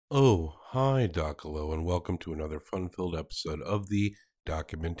Oh, hi, Docolo, and welcome to another fun-filled episode of the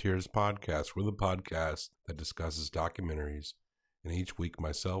Documenteers podcast. We're the podcast that discusses documentaries, and each week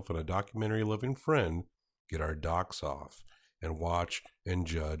myself and a documentary-loving friend get our docs off and watch and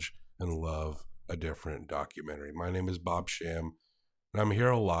judge and love a different documentary. My name is Bob Sham, and I'm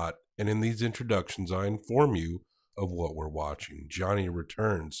here a lot, and in these introductions I inform you of what we're watching. Johnny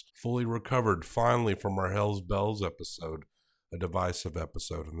returns, fully recovered finally from our Hell's Bells episode. A divisive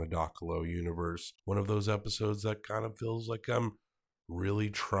episode in the Docolo universe. One of those episodes that kind of feels like I'm really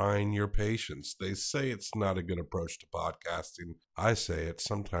trying your patience. They say it's not a good approach to podcasting. I say it's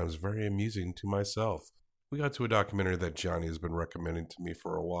sometimes very amusing to myself. We got to a documentary that Johnny has been recommending to me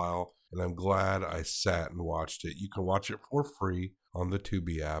for a while, and I'm glad I sat and watched it. You can watch it for free on the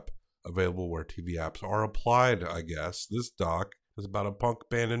Tubi app, available where TV apps are applied, I guess. This doc is about a punk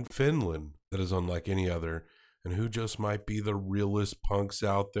band in Finland that is unlike any other, and who just might be the realest punks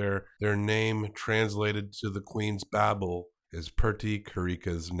out there. Their name, translated to the Queen's Babel, is Pertti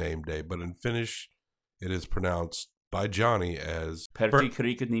Karikka's name day, but in Finnish, it is pronounced by Johnny as Pertti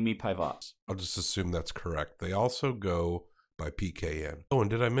Karikka Nimi Päivä. I'll just assume that's correct. They also go by PKN. Oh, and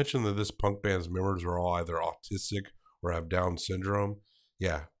did I mention that this punk band's members are all either autistic or have Down syndrome?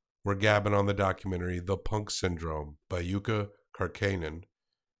 Yeah, we're gabbing on the documentary The Punk Syndrome by Jukka Karkkainen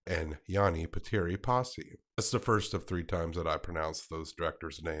and Jani Petteri Pasi. That's the first of 3 times that I pronounced those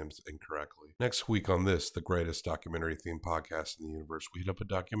directors' names incorrectly. Next week on this, the greatest documentary-themed podcast in the universe, we hit up a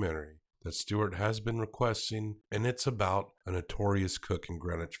documentary that Stuart has been requesting, and it's about a notorious cook in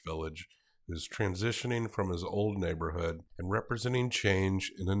Greenwich Village who's transitioning from his old neighborhood and representing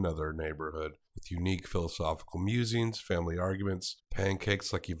change in another neighborhood with unique philosophical musings, family arguments,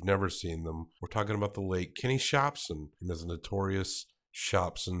 pancakes like you've never seen them. We're talking about the late Kenny Shopson and his notorious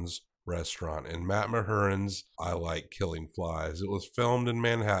Shopson's restaurant and Matt Mahurin's I Like Killing Flies. It was filmed in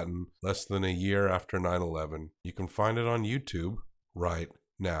Manhattan less than a year after 9/11. You can find it on YouTube right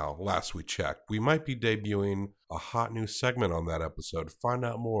now. Last we checked, we might be debuting a hot new segment on that episode. Find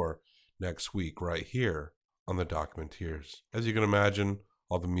out more next week right here on the Documenteers. As you can imagine,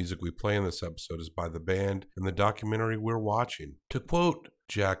 all the music we play in this episode is by the band and the documentary we're watching. To quote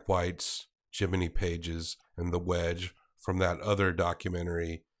Jack White's Jiminy Pages and The Wedge from that other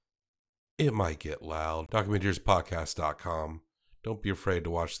documentary, it might get loud. DocumenteersPodcast.com. Don't be afraid to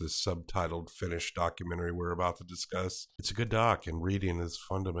watch this subtitled Finnish documentary we're about to discuss. It's a good doc, and reading is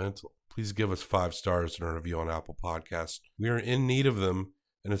fundamental. Please give us 5 stars in a review on Apple Podcasts. We are in need of them,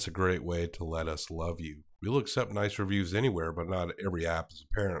 and it's a great way to let us love you. We'll accept nice reviews anywhere, but not every app is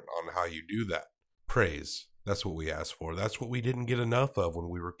apparent on how you do that. Praise. That's what we ask for. That's what we didn't get enough of when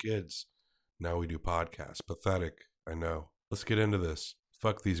we were kids. Now we do podcasts. Pathetic, I know. Let's get into this.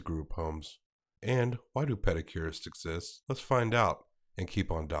 Fuck these group homes. And why do pedicurists exist? Let's find out and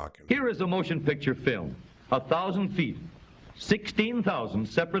keep on docking. Here is a motion picture film. 1,000 feet. 16,000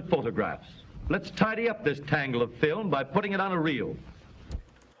 separate photographs. Let's tidy up this tangle of film by putting it on a reel.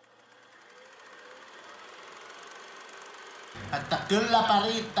 Että kylläpä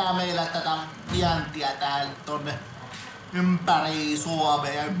riittää meillä tätä vientiä täällä tonne ympäri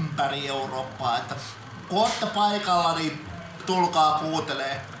Suomea ja ympäri Eurooppaa. Että kun ootte paikalla, niin tulkaa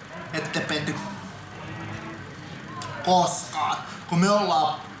kuuntelee, ette pety koskaan. Kun me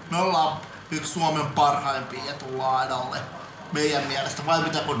ollaan yksi Suomen parhaimpia ja tullaan aina ole meidän mielestä. Vai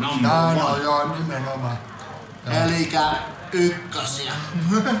mitä kun Joo, nimenomaan. Elikkä ykkösiä.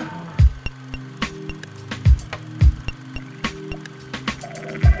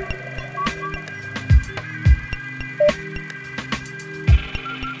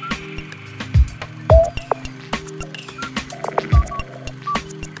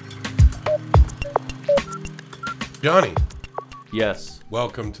 Johnny. Yes,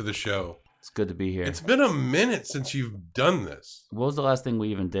 Welcome to the show. it's good to be here. It's been a minute since you've done this. What was the last thing we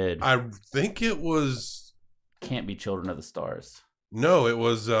even did? I think it was... Can't be Children of the Stars. No, it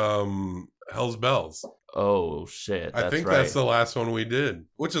was Hell's Bells. Oh, shit. That's I think right. that's the last one we did,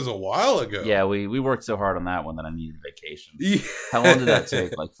 which is a while ago. Yeah, we worked so hard on that one that I needed vacation. Yeah. How long did that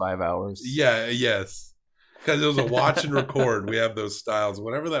take? Like 5 hours? Yes. Because it was a watch and record. We have those styles.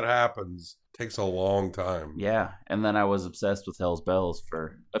 Whenever that happens, it takes a long time. Yeah, and then I was obsessed with Hell's Bells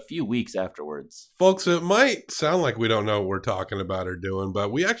for a few weeks afterwards. Folks, it might sound like we don't know what we're talking about or doing,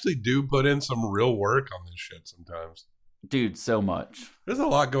 but we actually do put in some real work on this shit sometimes. Dude, so much. There's a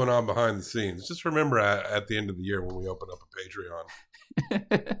lot going on behind the scenes. Just remember at the end of the year when we open up a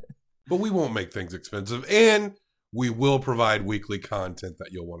Patreon. But we won't make things expensive, and we will provide weekly content that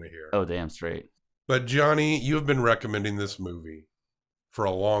you'll want to hear. Oh, damn straight. But Johnny, you have been recommending this movie for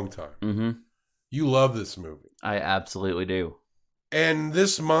a long time. Mm-hmm. You love this movie. I absolutely do. And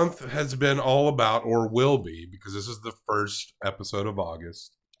this month has been all about, or will be, because this is the first episode of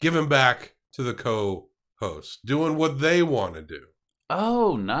August, giving back to the co-hosts, doing what they want to do.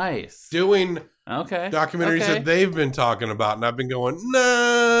 Oh, nice. Doing documentaries that they've been talking about, and I've been going,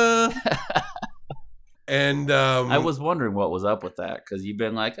 nah. And I was wondering what was up with that, because you've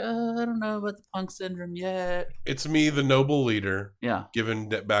been like, I don't know about the punk syndrome yet. It's me, the noble leader, Yeah, giving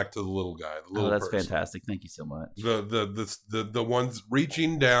it back to the little guy, the little that's person. fantastic. Thank you so much. The ones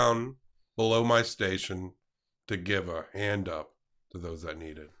reaching down below my station to give a hand up to those that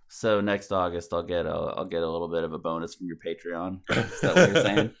need it. So next August, I'll get a little bit of a bonus from your Patreon. Is that what you're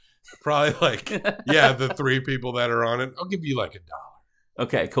saying? Probably like, yeah, the 3 people that are on it, I'll give you like $1.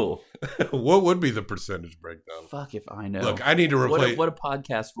 Okay, cool. What would be the percentage breakdown? Fuck if I know. Look, I need to replace. What do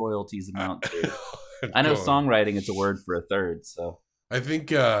podcast royalties amount to? I know songwriting is a word for a third, so I think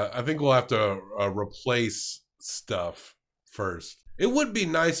we'll have to replace stuff first. It would be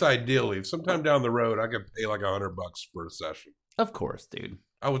nice, ideally, if sometime down the road I could pay like $100 for a session. of course, dude.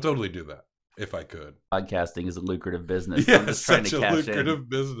 I would totally do that if I could. Podcasting is a lucrative business. Yeah, I'm just trying such to a cash lucrative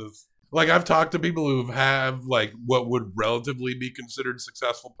business. Like, I've talked to people who have like what would relatively be considered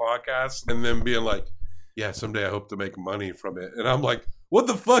successful podcasts, and then being like, "Yeah, someday I hope to make money from it." And I'm like, "What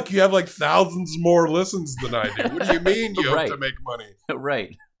the fuck? You have like thousands more listens than I do. What do you mean you Right. hope to make money?" in.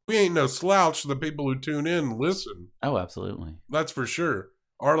 Right. We ain't no slouch. The people who tune in listen. Oh, absolutely. That's for sure.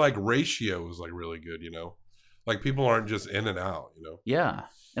 Our like ratio is like really good. You know, like people aren't just in and out. You know. Yeah.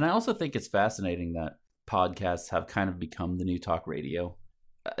 And I also think it's fascinating that podcasts have kind of become the new talk radio.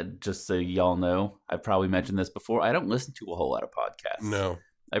 Just so y'all know, I've probably mentioned this before. I don't listen to a whole lot of podcasts. No.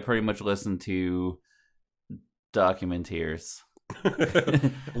 I pretty much listen to documentaries.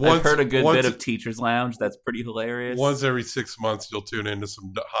 I've heard a good bit of Teacher's Lounge. That's pretty hilarious. Once every 6 months, you'll tune into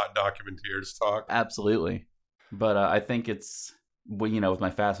some hot documentaries talk. Absolutely. But I think it's, well, with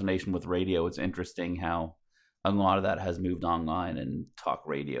my fascination with radio, it's interesting how a lot of that has moved online, and talk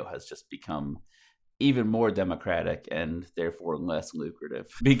radio has just become even more democratic and therefore less lucrative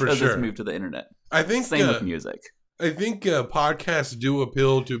because it's moved to the internet. I think same with music. I think podcasts do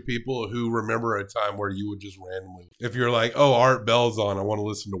appeal to people who remember a time where you would just randomly, if you're like, oh, Art Bell's on, I want to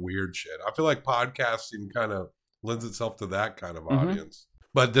listen to weird shit. I feel like podcasting kind of lends itself to that kind of audience.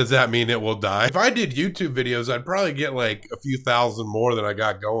 But does that mean it will die? If I did YouTube videos, I'd probably get like a few thousand more than I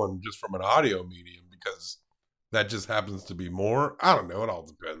got going just from an audio medium, because that just happens to be more. I don't know. It all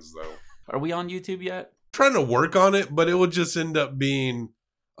depends, though. Are we on YouTube yet? Trying to work on it, but it would just end up being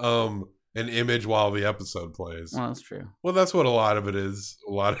an image while the episode plays. Well, that's true. Well, that's what a lot of it is.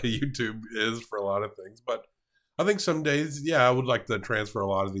 A lot of YouTube is for a lot of things. But I think some days, yeah, I would like to transfer a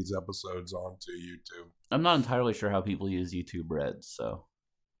lot of these episodes onto YouTube. I'm not entirely sure how people use YouTube Red, so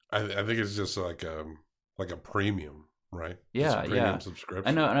I think it's just like a premium, right? Yeah, it's a premium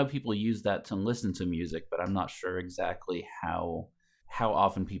subscription. I know people use that to listen to music, but I'm not sure exactly how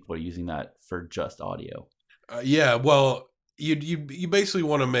often people are using that for just audio. Yeah, well, you basically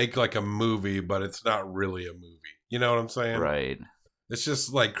want to make like a movie, but it's not really a movie. You know what I'm saying? Right. It's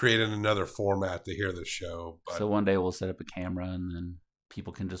just like creating another format to hear the show. But so one day we'll set up a camera and then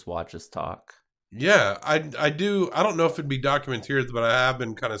people can just watch us talk. Yeah, I do. I don't know if it'd be documentaries, but I have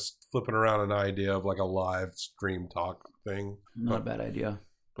been kind of flipping around an idea of like a live stream talk thing. Not a bad idea.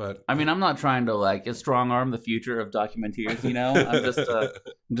 But I mean, I'm not trying to like strong arm the future of documentaries.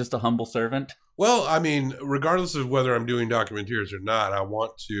 I'm just a humble servant. Well, I mean, regardless of whether I'm doing documentaries or not, I'm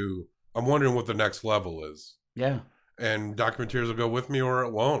wondering what the next level is. Yeah. And documentaries will go with me or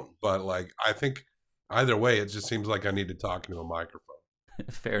it won't. But like, I think either way, it just seems like I need to talk into a microphone.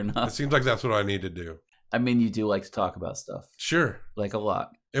 Fair enough. It seems like that's what I need to do. I mean, you do like to talk about stuff. Sure. Like a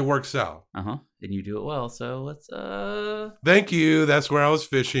lot. It works out. And you do it well. So let's Thank you. That's where I was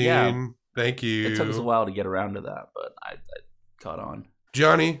fishing. Yeah. Thank you. It took us a while to get around to that, but I caught on.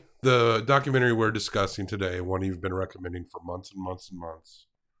 Johnny, the documentary we're discussing today, one you've been recommending for months and months and months,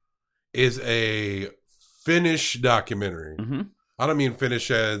 is a Finnish documentary. Mm-hmm. I don't mean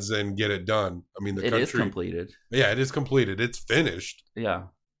finish as in get it done. I mean the country. It is completed. Yeah, it is completed. It's finished. Yeah.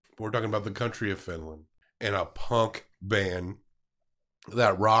 We're talking about the country of Finland and a punk band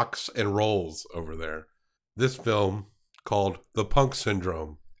that rocks and rolls over there. This film called The Punk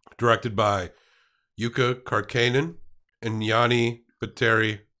Syndrome, directed by Jukka Karkkainen and Jani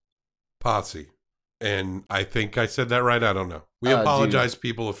Petteri Pasi. And I think I said that right. I don't know. We apologize,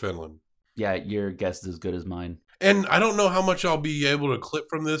 people of Finland. Yeah, your guess is as good as mine. And I don't know how much I'll be able to clip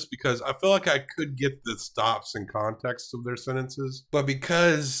from this because I feel like I could get the stops and context of their sentences. But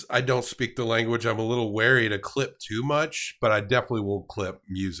because I don't speak the language, I'm a little wary to clip too much. But I definitely will clip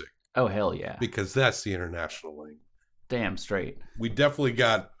music. Oh, hell yeah. Because that's the international language. Damn straight. We definitely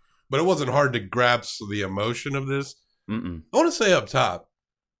got, but it wasn't hard to grasp the emotion of this. Mm-mm. I want to say up top,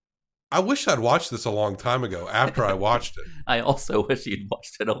 I wish I'd watched this a long time ago after I watched it. I also wish you'd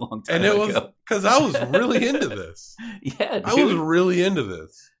watched it a long time And it ago. was because I was really into this. Yeah, dude. I was really into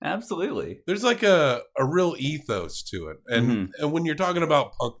this. Absolutely. There's like a real ethos to it. And when you're talking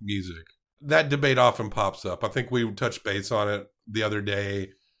about punk music, that debate often pops up. I think we touched base on it the other day.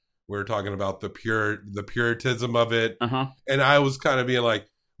 We were talking about the puritanism of it. Uh-huh. And I was kind of being like,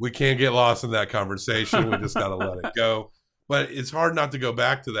 we can't get lost in that conversation. We just got to let it go. But it's hard not to go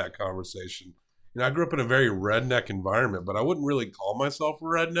back to that conversation. You know, I grew up in a very redneck environment, but I wouldn't really call myself a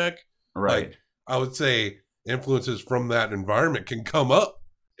redneck. Right. Like, I would say influences from that environment can come up,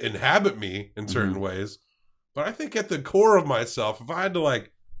 inhabit me in certain ways. But I think at the core of myself, if I had to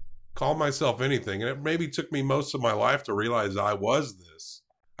like call myself anything, and it maybe took me most of my life to realize I was this,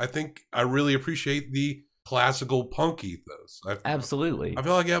 I think I really appreciate the classical punk ethos. Absolutely. I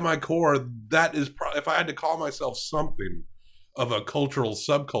feel like at my core, that is, if I had to call myself something of a cultural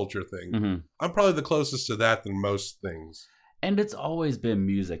subculture thing, I'm probably the closest to that than most things. And it's always been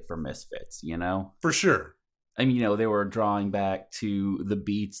music for misfits, you know? For sure. I mean, you know, they were drawing back to the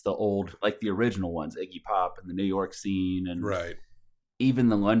beats, the old, like the original ones, Iggy Pop and the New York scene, and Right. even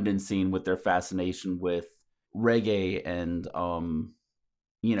the London scene with their fascination with reggae and,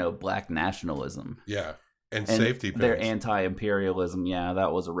 you know, black nationalism. Yeah. And And safety pins. their anti-imperialism, yeah,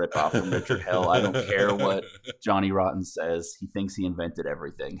 that was a ripoff from Richard Hell. I don't care what Johnny Rotten says. He thinks he invented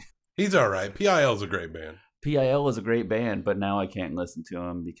everything. He's all right. PIL's a great band. PIL is a great band, but now I can't listen to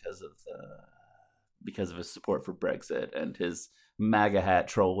him because of his support for Brexit and his MAGA hat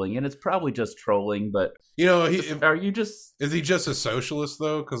trolling. And it's probably just trolling, but You know, is he just a socialist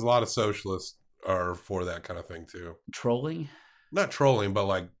though? Because a lot of socialists are for that kind of thing too. trolling? Not trolling, but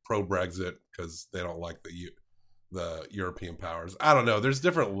like pro Brexit because they don't like the European powers. I don't know. There's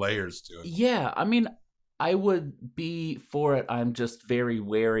different layers to it. Yeah, I mean, I would be for it. I'm just very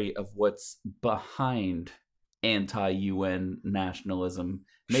wary of what's behind anti-UN nationalism.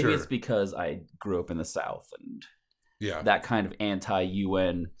 Maybe Sure. it's because I grew up in the South, and Yeah. that kind of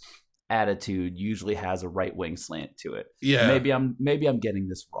anti-UN attitude usually has a right-wing slant to it. Yeah. Maybe I'm getting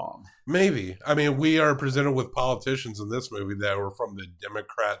this wrong. Maybe. I mean, we are presented with politicians in this movie that were from the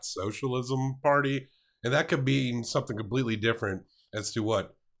Democrat Socialism Party, and that could mean something completely different as to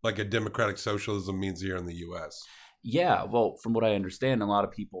what like a democratic socialism means here in the U.S. Yeah, well, from what I understand, a lot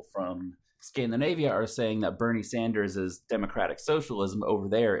of people from Scandinavia are saying that Bernie Sanders' democratic socialism over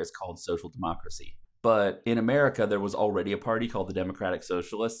there is called social democracy. But in America, there was already a party called the Democratic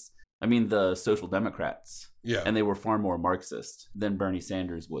Socialists. I mean, the Social Democrats. Yeah. And they were far more Marxist than Bernie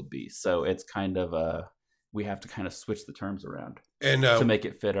Sanders would be. So it's kind of we have to kind of switch the terms around And to make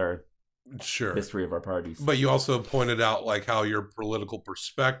it fit our sure. history of our parties. But you also pointed out like how your political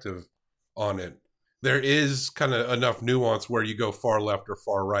perspective on it, there is kind of enough nuance where you go far left or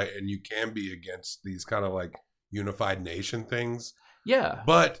far right and you can be against these kind of like unified nation things. Yeah.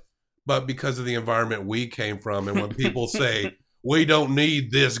 But because of the environment we came from, and when people say we don't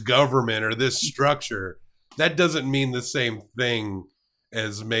need this government or this structure, that doesn't mean the same thing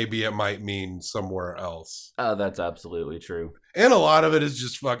as maybe it might mean somewhere else. That's absolutely true. And a lot of it is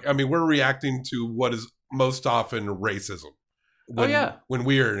just I mean, we're reacting to what is most often racism. When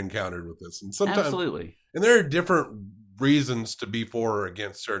we are encountered with this. And sometimes, Absolutely. And there are different reasons to be for or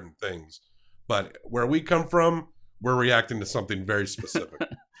against certain things. But where we come from, we're reacting to something very specific.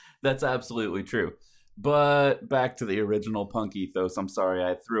 That's absolutely true. But back to the original punk ethos. I'm sorry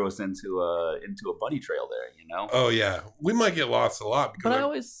I threw us into a bunny trail there, you know? Oh, yeah. We might get lost a lot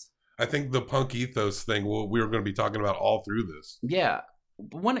because But I think the punk ethos thing we were going to be talking about all through this. Yeah.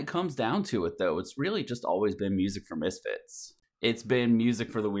 But when it comes down to it, though, it's really just always been music for misfits. It's been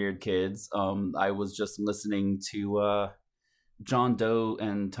music for the weird kids. I was just listening to John Doe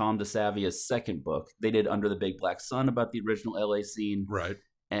and Tom DeSavia's second book. They did Under the Big Black Sun about the original LA scene. Right.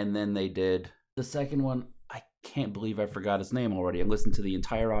 And then they did the second one. I can't believe I forgot his name already. I listened to the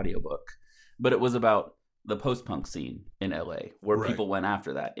entire audiobook. But it was about the post-punk scene in LA, where Right. people went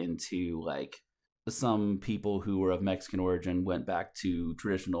after that into like some people who were of Mexican origin went back to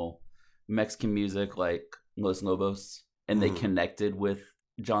traditional Mexican music like Los Lobos, and they connected with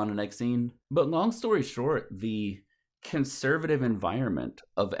John and Exene. But long story short, the conservative environment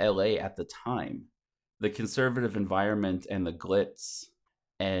of LA at the time, the conservative environment and the glitz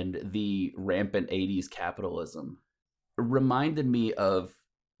and the rampant 80s capitalism reminded me of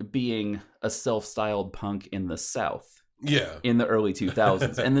being a self-styled punk in the South. Yeah. In the early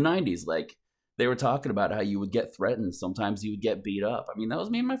 2000s and the 90s. Like, they were talking about how you would get threatened. Sometimes you would get beat up. I mean, that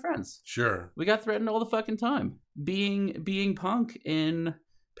was me and my friends. Sure. We got threatened all the fucking time. Being punk in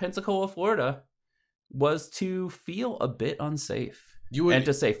Pensacola, Florida, was to feel a bit unsafe and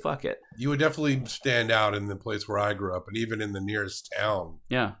to say fuck it. You would definitely stand out in the place where I grew up, and even in the nearest town.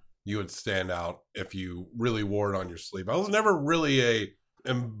 Yeah, you would stand out if you really wore it on your sleeve. I was never really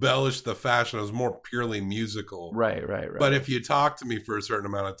embellished the fashion. I was more purely musical. Right. But if you talked to me for a certain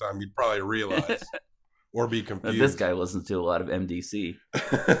amount of time, you'd probably realize or be confused. This guy listens to a lot of MDC.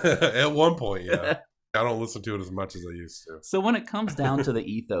 At one point, yeah. I don't listen to it as much as I used to. So when it comes down to the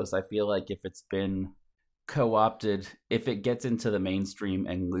ethos, I feel like if it's been co-opted, if it gets into the mainstream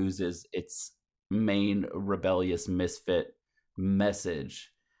and loses its main rebellious misfit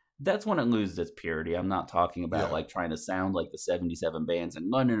message, that's when it loses its purity. I'm not talking about like trying to sound like the 77 bands in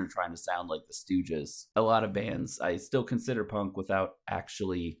London or trying to sound like the Stooges. A lot of bands I still consider punk without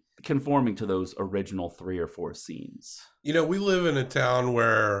actually conforming to those original 3 or 4 scenes. You know, we live in a town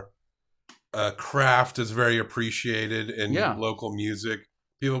where craft is very appreciated in local music.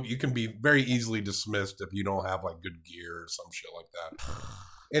 People, you can be very easily dismissed if you don't have like good gear or some shit like that.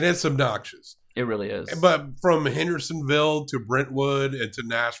 And it's obnoxious. It really is. But from Hendersonville to Brentwood and to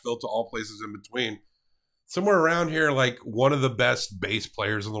Nashville to all places in between, somewhere around here, like one of the best bass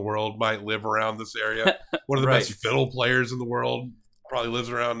players in the world might live around this area. One of the best fiddle players in the world probably lives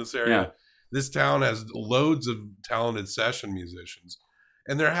around this area. Yeah. This town has loads of talented session musicians.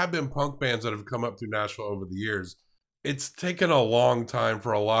 And there have been punk bands that have come up through Nashville over the years. It's taken a long time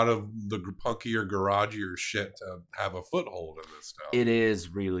for a lot of the punkier, garagier shit to have a foothold in this town. It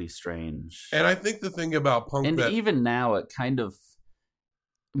is really strange. And I think the thing about punk even now, it kind of,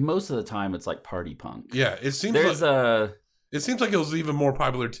 most of the time, it's like party punk. Yeah, it seems it seems like it was even more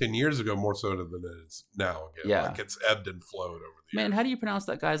popular 10 years ago, more so than it is now again. Yeah. Like it's ebbed and flowed over the years. Man, how do you pronounce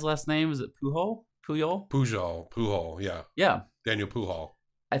that guy's last name? Is it Pujol? Pujol, yeah. Yeah. Daniel Pujol.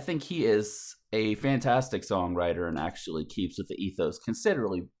 I think he is a fantastic songwriter and actually keeps with the ethos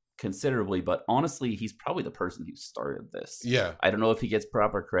considerably, but honestly, he's probably the person who started this. Yeah. I don't know if he gets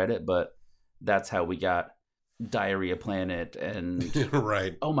proper credit, but that's how we got Diarrhea Planet and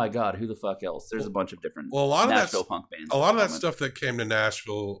right. Oh my God, who the fuck else? There's a bunch of different Nashville punk bands. A lot of that stuff that came to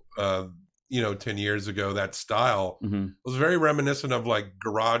Nashville 10 years ago, that style was very reminiscent of like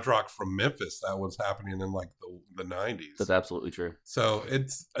garage rock from Memphis that was happening in like the 90s. That's absolutely true. So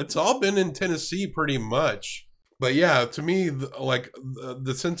it's all been in Tennessee pretty much. But yeah, to me,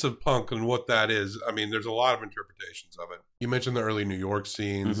 the sense of punk and what that is, I mean, there's a lot of interpretations of it. You mentioned the early New York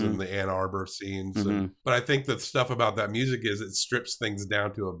scenes and the Ann Arbor scenes. But I think the stuff about that music is it strips things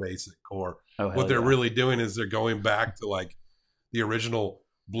down to a basic core. What they're really doing is they're going back to like the original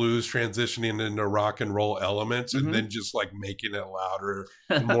blues transitioning into rock and roll elements and then just like making it louder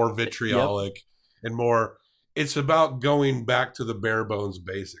and more vitriolic and more. It's about going back to the bare bones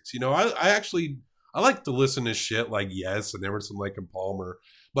basics. You know, I like to listen to shit like Yes and Emerson, Lake and Palmer,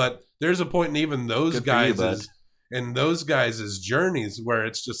 but there's a point in even those guys' journeys where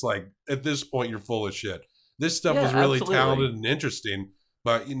it's just like at this point you're full of shit. This stuff was really talented and interesting,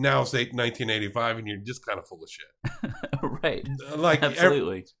 but now it's 1985 and you're just kind of full of shit. Right. Like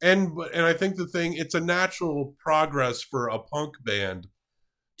absolutely. And I think it's a natural progress for a punk band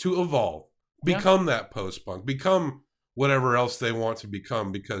to evolve, become that post-punk, become whatever else they want to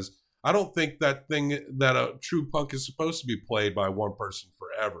become, because I don't think that a true punk is supposed to be played by one person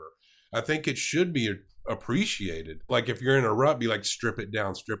forever. I think it should be appreciated. Like if you're in a rut, be like, strip it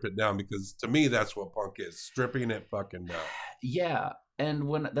down, because to me, that's what punk is, stripping it fucking down. Yeah. And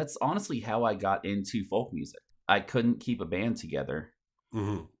that's honestly how I got into folk music. I couldn't keep a band together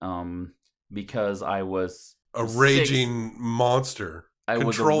because I was a raging monster. I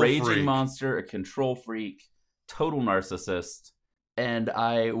was a raging monster, a control freak, total narcissist. And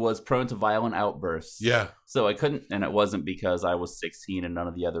I was prone to violent outbursts. Yeah. So I couldn't, and it wasn't because I was 16 and none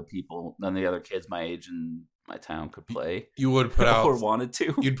of the other kids my age in my town could play. You would put out, or wanted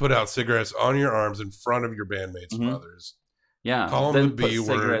to. You'd put out cigarettes on your arms in front of your bandmates' mothers. Yeah. Call them the B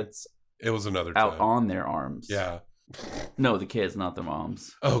word. It was another time. Out on their arms. Yeah. No, the kids, not the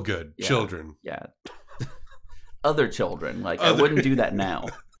moms. Oh, good. Yeah. Children. Yeah. Other children. Like, I wouldn't do that now.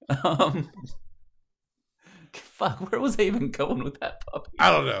 Fuck, where was I even going with that puppy? I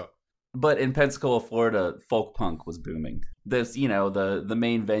don't know. But in Pensacola, Florida, folk punk was booming. This, the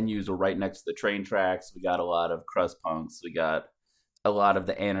main venues were right next to the train tracks. We got a lot of crust punks. We got a lot of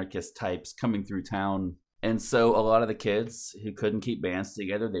the anarchist types coming through town. And so a lot of the kids who couldn't keep bands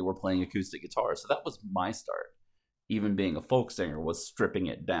together, they were playing acoustic guitar. So that was my start. Even being a folk singer was stripping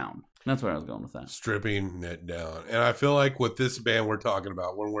it down. That's where I was going with that. Stripping it down. And I feel like with this band we're talking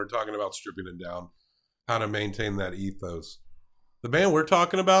about, when we're talking about stripping it down, how to maintain that ethos. The band we're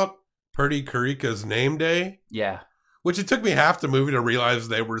talking about, Purdy Karika's Name Day, Yeah. which it took me half the movie to realize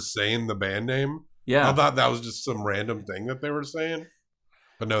they were saying the band name. Yeah. I thought that was just some random thing that they were saying.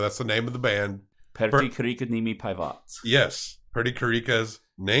 But no, that's the name of the band. Perti Karika Nimi Paivat. Yes, Purdy Karika's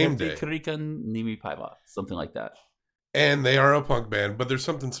Name Day. Perti Karika Nimi Paivat. Something like that. And they are a punk band, but there's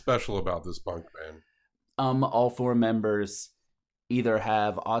something special about this punk band. All 4 members either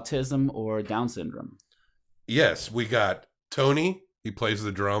have autism or Down syndrome. Yes, we got Tony. He plays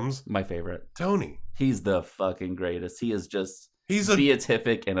the drums. My favorite. Tony. He's the fucking greatest. He is just He's a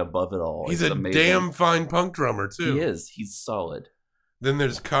beatific and above it all. he's It's a amazing. damn fine punk drummer too. He is. He's solid. Then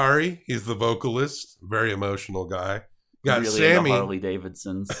there's Kari. He's the vocalist. Very emotional guy. Got really Sammy. into Harley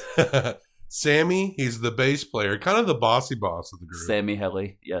Davidsons. Sammy. He's the bass player, kind of the bossy boss of the group. Sammy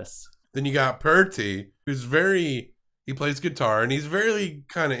Helly. Yes. Then you got Purty, who's he plays guitar and he's very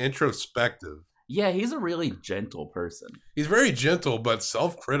kind of introspective. Yeah, he's a really gentle person. He's very gentle but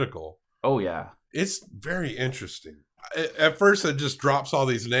self-critical. Oh, yeah. It's very interesting. At first, it just drops all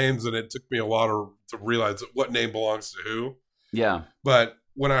these names, and it took me a while to realize what name belongs to who. Yeah. But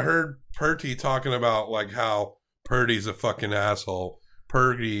when I heard Purty talking about like how Purdy's a fucking asshole,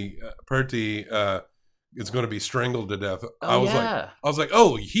 Purty is going to be strangled to death. I was like,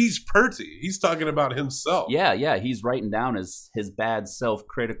 oh, he's Purty. He's talking about himself. Yeah. He's writing down his bad,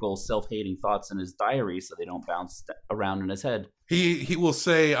 self-critical, self-hating thoughts in his diary so they don't bounce around in his head. He will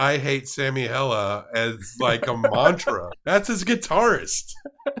say, "I hate Sammy Hella" as like a mantra. That's his guitarist.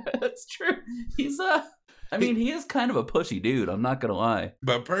 That's true. He's he is kind of a pushy dude. I'm not gonna lie.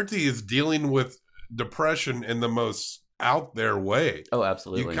 But Purty is dealing with depression in the most out there way. Oh,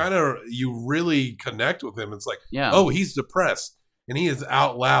 absolutely. You really connect with him. It's like, Yeah. oh, he's depressed, and he is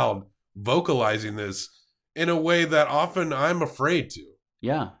out loud vocalizing this in a way that often I'm afraid to.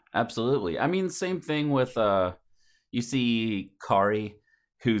 Yeah, absolutely. I mean, same thing with you see Kari,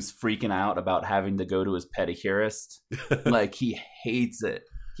 who's freaking out about having to go to his pedicurist. Like, he hates it.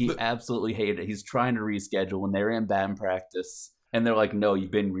 He absolutely hated it. He's trying to reschedule when they're in band practice. And they're like, no,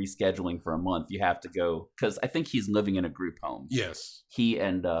 you've been rescheduling for a month. You have to go. Because I think he's living in a group home. Yes. He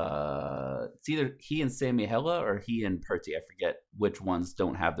and, it's either he and Sammy Hella or he and Purty. I forget which ones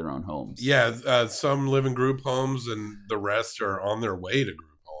don't have their own homes. Yeah, some live in group homes and the rest are on their way to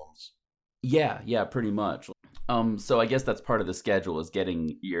group homes. Yeah, pretty much. So I guess that's part of the schedule is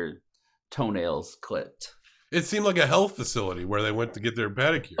getting your toenails clipped. It seemed like a health facility where they went to get their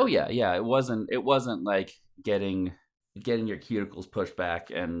pedicure. Oh yeah. It wasn't like getting your cuticles pushed back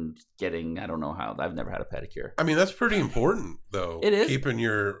and getting, I don't know how. I've never had a pedicure. I mean, that's pretty important, though. It is. Keeping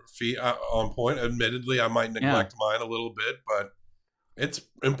your feet on point. Admittedly, I might neglect mine a little bit, but it's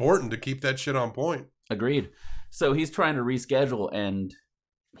important to keep that shit on point. Agreed. So he's trying to reschedule and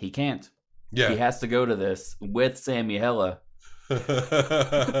he can't. Yeah. He has to go to this with Sammy Hella,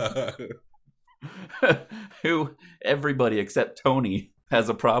 who everybody except Tony has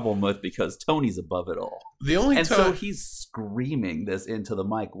a problem with because Tony's above it all. The only and time... so he's screaming this into the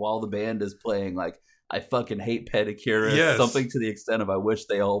mic while the band is playing like, I fucking hate pedicurists. Yes. Something to the extent of I wish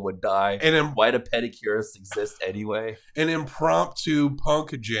they all would die. And why do pedicurists exist anyway? An impromptu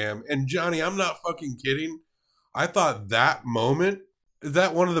punk jam. And Johnny, I'm not fucking kidding. I thought that moment, is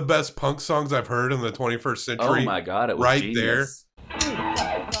that one of the best punk songs I've heard in the 21st century? Oh my God, it was right genius.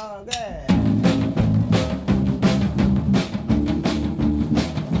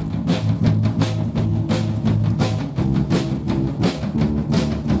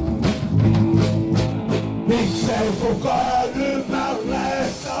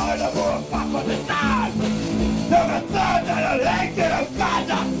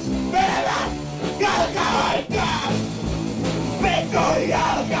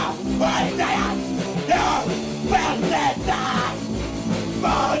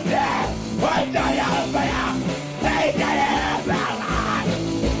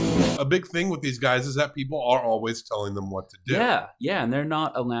 A big thing with these guys is that people are always telling them what to do. Yeah, and they're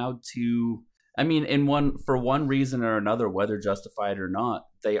not allowed to. I mean, for one reason or another, whether justified or not,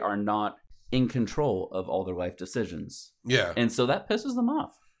 they are not in control of all their life decisions. Yeah. And so that pisses them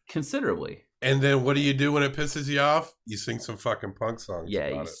off considerably. And then what do you do when it pisses you off? You sing some fucking punk songs. Yeah,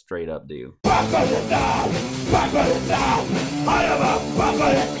 about you it. straight up do.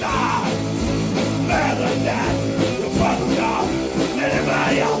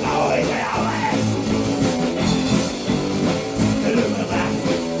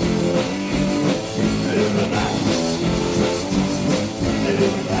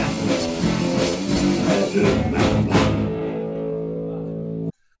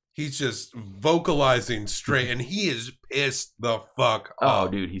 He's just vocalizing straight, and he is pissed the fuck Oh,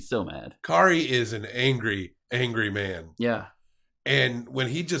 off. dude, he's so mad. Kari is an angry, angry man. Yeah. And when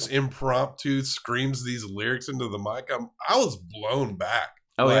he just impromptu screams these lyrics into the mic, I was blown back.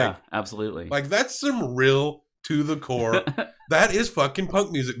 Oh, Like- yeah, absolutely. Like, that's some real, to the core, that is fucking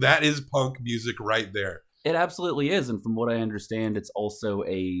punk music. That is punk music right there. It absolutely is. And from what I understand, it's also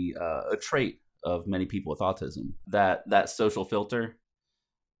a trait of many people with autism. That social filter,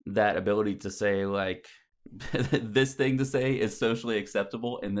 that ability to say, like, this thing to say is socially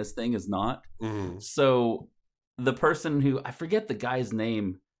acceptable and this thing is not. Mhm. So the person who, I forget the guy's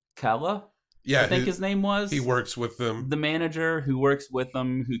name, Kala, Yeah, I think his name was. he works with them. The manager who works with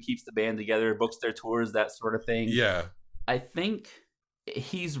them, who keeps the band together, books their tours, that sort of thing. Yeah. I think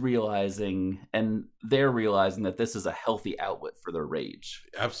he's realizing, and they're realizing, that this is a healthy outlet for their rage.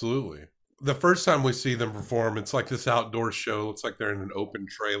 Absolutely. The first time we see them perform, it's like this outdoor show. Looks like they're in an open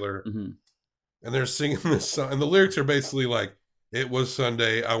trailer. Hmm. And they're singing this song. And the lyrics are basically like, it was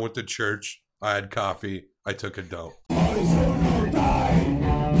Sunday. I went to church. I had coffee. I took a dump.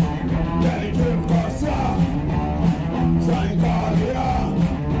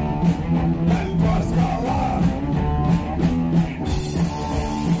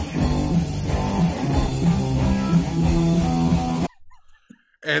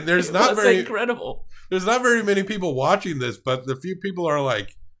 And there's not That's very incredible. there's not very many people watching this, but the few people are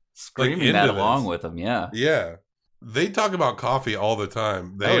like Screaming into that this. along with him, yeah. Yeah. They talk about coffee all the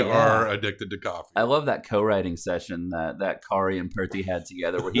time. They Oh, yeah. are addicted to coffee. I love that co-writing session that Kari and Perty had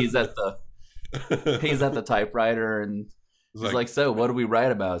together, where he's at the typewriter and It's he's like, "So, what do we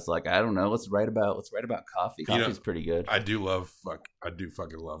write about?" It's like, "I don't know. Let's write about coffee. You know, Coffee's pretty good." I do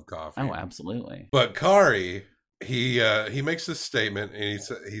fucking love coffee. Oh, absolutely. But Kari, he makes this statement and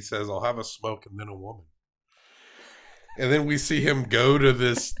he says, "I'll have a smoke and then a woman." And then we see him go to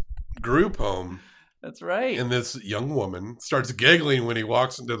this group home, That's right. and this young woman starts giggling when he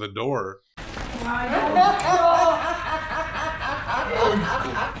walks into the door.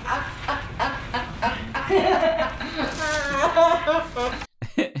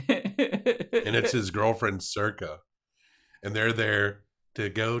 And it's his girlfriend Circa. And they're there to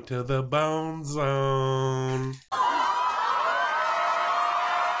go to the Bone Zone.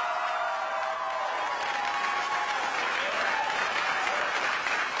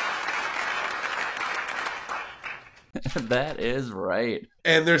 That is right.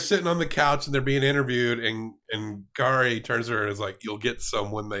 And they're sitting on the couch and they're being interviewed, and Kari turns to her and is like, "You'll get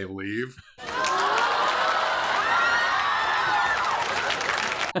some when they leave."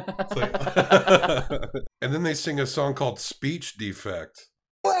 It's like- and then they sing a song called Speech Defect.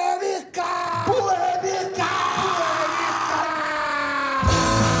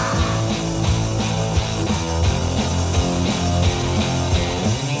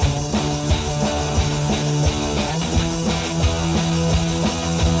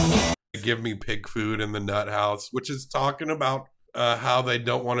 Give me pig food in the nut house, which is talking about how they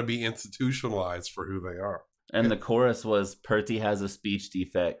don't want to be institutionalized for who they are. And the chorus was, "Perty has a speech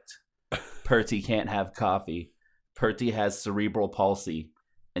defect. Perty can't have coffee. Perty has cerebral palsy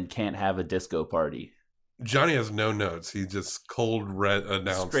and can't have a disco party." Johnny has no notes. He just cold red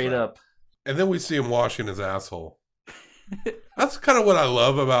announced Straight that. up. And then we see him washing his asshole. That's kind of what I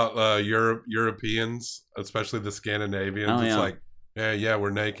love about Europeans, especially the Scandinavians. Oh, It's yeah. like, yeah,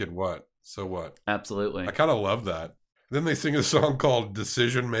 we're naked. What? So what? Absolutely. I kind of love that. Then they sing a song called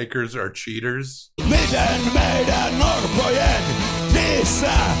Decision Makers Are Cheaters. Miten meidän orpojen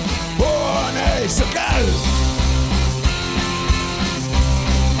niissä huoneissa käy?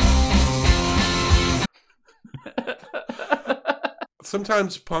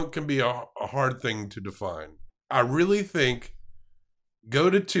 Sometimes punk can be a hard thing to define. I really think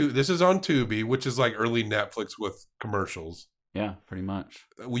this is on Tubi, which is like early Netflix with commercials. Yeah, pretty much.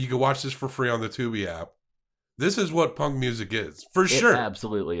 You can watch this for free on the Tubi app. This is what punk music is, for sure. It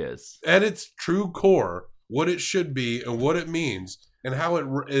absolutely is. At its true core, what it should be and what it means and how it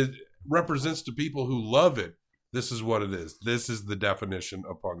represents to people who love it. This is what it is. This is the definition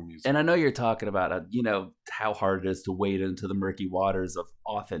of punk music. And I know you're talking about, how hard it is to wade into the murky waters of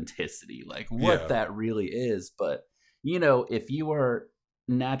authenticity, like what Yeah. that really is. But, if you are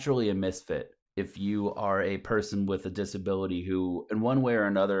naturally a misfit, if you are a person with a disability who, in one way or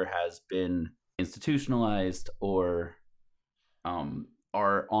another, has been institutionalized or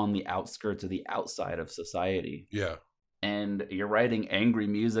are on the outskirts of the outside of society, Yeah. and you're writing angry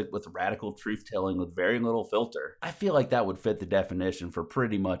music with radical truth-telling with very little filter, I feel like that would fit the definition for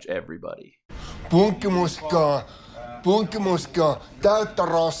pretty much everybody. Punkkimuskaa, täyttä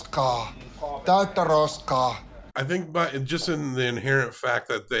roskaa, I think just in the inherent fact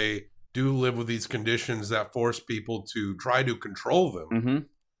that they do live with these conditions that force people to try to control them. Mm-hmm.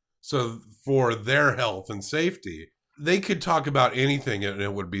 So for their health and safety, they could talk about anything and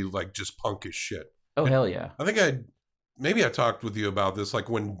it would be like just punk as shit. Oh, hell yeah. I think maybe I talked with you about this, like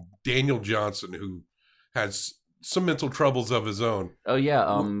when Daniel Johnson, who has some mental troubles of his own. Oh,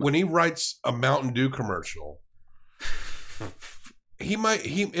 yeah. When he writes a Mountain Dew commercial,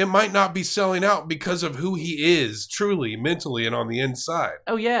 it might not be selling out because of who he is truly, mentally, and on the inside.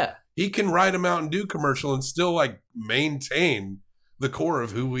 Oh, yeah. He can write a Mountain Dew commercial and still like maintain the core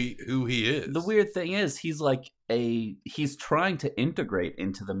of who he is. The weird thing is he's trying to integrate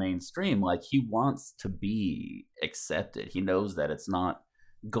into the mainstream. Like, he wants to be accepted. He knows that it's not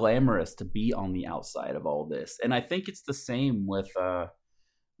glamorous to be on the outside of all this. And I think it's the same with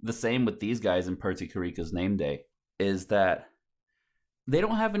these guys in Percy Karika's Name Day, is that they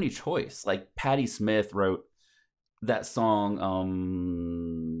don't have any choice. Like, Patti Smith wrote that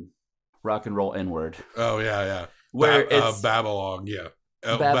song, Rock and Roll N-Word. Oh, yeah. Where it's Babylog, yeah.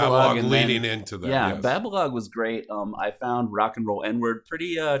 Babylog leading into that. Yeah, yes. Babylog was great. I found Rock and Roll N-Word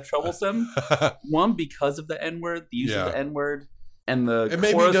pretty troublesome. One, because of the N-word, the use of the N-word. And the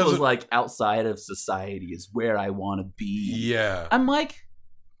chorus was like, outside of society is where I want to be. Yeah. I'm like,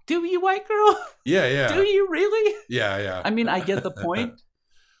 do you, white girl? Yeah. Do you really? Yeah. I mean, I get the point.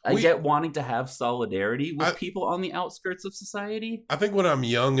 I get wanting to have solidarity with people on the outskirts of society. I think when I'm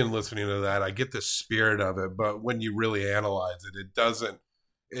young and listening to that, I get the spirit of it. But when you really analyze it, it doesn't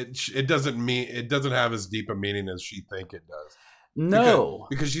have as deep a meaning as she think it does. No,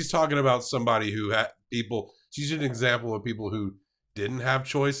 because she's talking about somebody who had people. She's an example of people who didn't have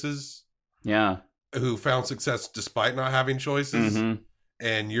choices. Yeah, who found success despite not having choices. Mm-hmm.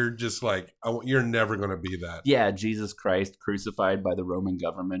 And you're just like, you're never going to be that. Yeah, Jesus Christ crucified by the Roman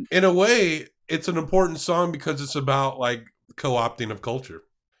government. In a way, it's an important song because it's about like co-opting of culture.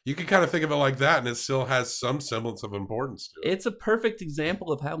 You can kind of think of it like that, and it still has some semblance of importance to it. It's a perfect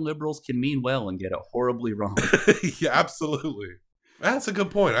example of how liberals can mean well and get it horribly wrong. Yeah, absolutely. That's a good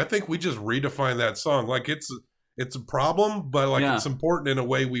point. I think we just redefined that song. Like it's a problem, but like it's important in a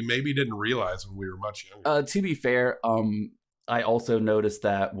way we maybe didn't realize when we were much younger. To be fair, I also noticed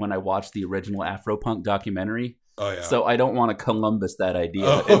that when I watched the original Afropunk documentary. Oh, yeah. So I don't want to Columbus that idea.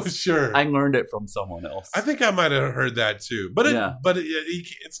 Oh, sure. I learned it from someone else. I think I might have heard that too. But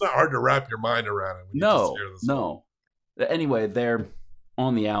it's not hard to wrap your mind around it when you just hear this. No. Anyway, they're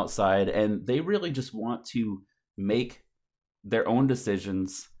on the outside, and they really just want to make their own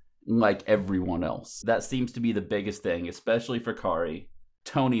decisions like everyone else. That seems to be the biggest thing, especially for Kari.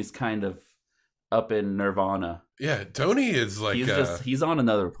 Tony's kind of up in Nirvana. Yeah, Tony is like he's on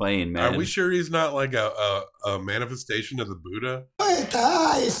another plane, man. Are we sure he's not like a manifestation of the Buddha?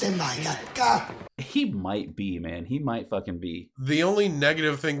 He might be, man. He might fucking be. The only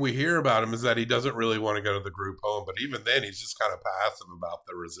negative thing we hear about him is that he doesn't really want to go to the group home, but even then he's just kind of passive about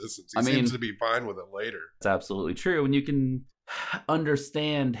the resistance. He seems to be fine with it later. It's absolutely true, and you can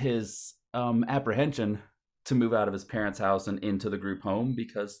understand his apprehension to move out of his parents' house and into the group home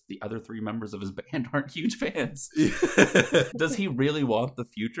because the other three members of his band aren't huge fans. Does he really want the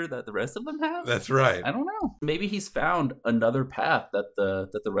future that the rest of them have? That's right. I don't know. Maybe he's found another path that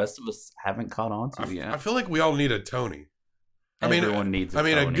the rest of us haven't caught on to yet. I feel like we all need a Tony. Everyone needs a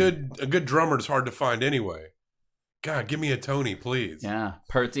Tony. a good drummer is hard to find anyway. God, give me a Tony, please. Yeah.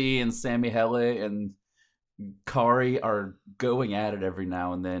 Perty and Sammy Helle and Kari are going at it every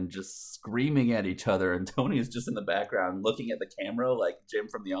now and then, just screaming at each other, and Tony is just in the background looking at the camera like Jim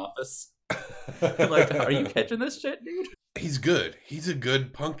from The Office. Like, are you catching this shit, dude? He's good. He's a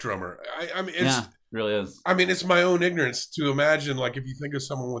good punk drummer. I mean, it's really is. I mean, it's my own ignorance to imagine, like, if you think of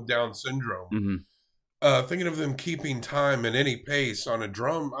someone with Down syndrome, thinking of them keeping time and any pace on a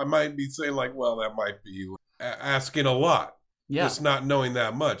drum, I might be saying like, well, that might be asking a lot. Yeah, just not knowing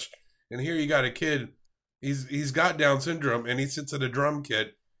that much. And here you got a kid. He's got Down syndrome, and he sits at a drum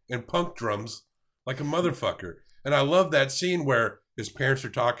kit and punk drums like a motherfucker. And I love that scene where his parents are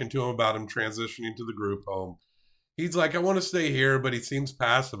talking to him about him transitioning to the group home. He's like, I want to stay here, but he seems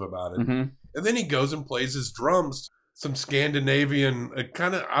passive about it. Mm-hmm. And then he goes and plays his drums, some Scandinavian,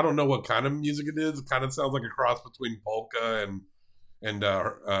 kind of, I don't know what kind of music it is. It kind of sounds like a cross between polka and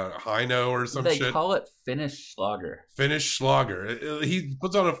Heino or some shit. They call it Finnish Schlager. Finnish Schlager. He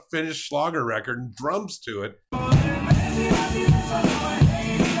puts on a Finnish Schlager record and drums to it.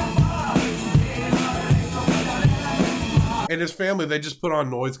 And his family, they just put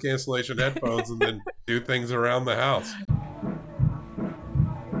on noise cancellation headphones and then do things around the house.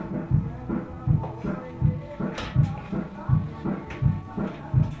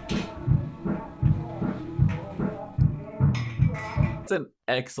 It's an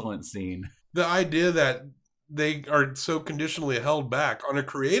excellent scene. The idea that they are so conditionally held back on a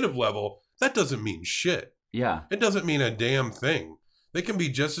creative level, that doesn't mean shit. Yeah. It doesn't mean a damn thing. They can be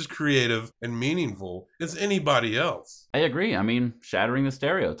just as creative and meaningful as anybody else. I agree. I mean, shattering the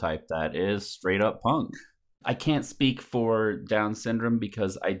stereotype, that is straight up punk. I can't speak for Down syndrome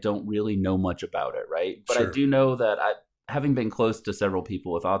because I don't really know much about it, right? But Sure. I do know that having been close to several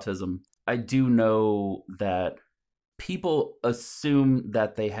people with autism, I do know that people assume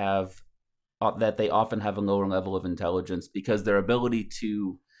that they often have a lower level of intelligence because their ability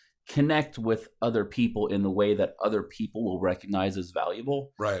to connect with other people in the way that other people will recognize as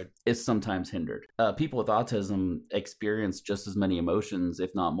valuable Right. is sometimes hindered. People with autism experience just as many emotions,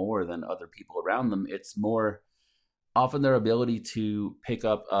 if not more, than other people around them. It's more often their ability to pick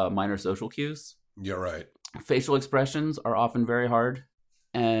up minor social cues. You're right. Facial expressions are often very hard.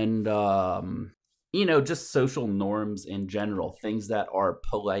 And, just social norms in general, things that are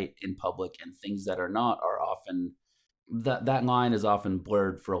polite in public and things that are not are often... That line is often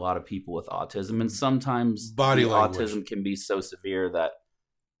blurred for a lot of people with autism, and sometimes Body language. autism can be so severe that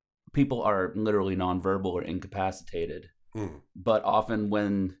people are literally nonverbal or incapacitated. But often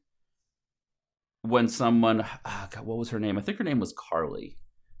when someone, God, what was her name? I think her name was Carly.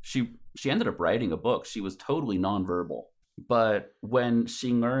 She ended up writing a book. She was totally nonverbal, but when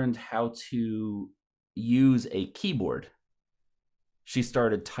she learned how to use a keyboard, she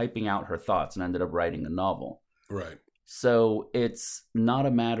started typing out her thoughts and ended up writing a novel. Right. So it's not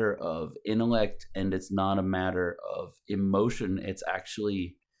a matter of intellect and it's not a matter of emotion. It's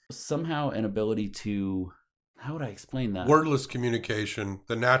actually somehow an ability to, how would I explain that? Wordless communication,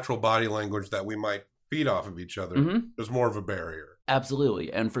 the natural body language that we might feed off of each other, there's more of a barrier.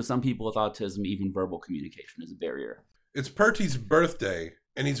 Absolutely. And for some people with autism, even verbal communication is a barrier. It's Perty's birthday,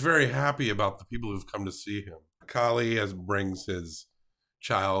 and he's very happy about the people who've come to see him. Kali brings his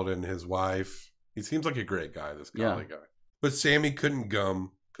child and his wife. He seems like a great guy, this Kali guy. But Sammy couldn't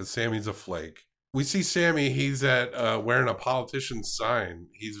come because Sammy's a flake. We see Sammy, he's at wearing a politician's sign.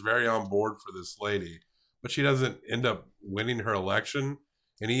 He's very on board for this lady, but she doesn't end up winning her election.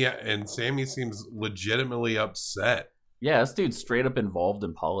 And Sammy seems legitimately upset. Yeah, this dude's straight up involved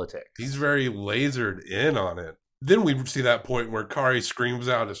in politics. He's very lasered in on it. Then we see that point where Kari screams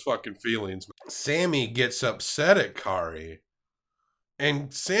out his fucking feelings. Sammy gets upset at Kari.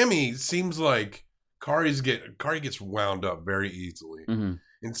 And Sammy seems like Kari gets wound up very easily. Mm-hmm.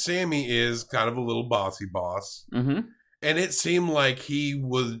 And Sammy is kind of a little bossy boss. Mm-hmm. And it seemed like he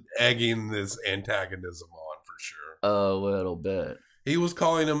was egging this antagonism on for sure. A little bit. He was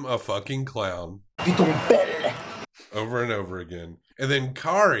calling him a fucking clown. Over and over again. And then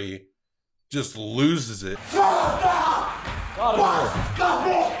Kari just loses it.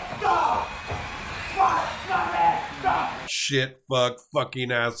 Shit, fuck,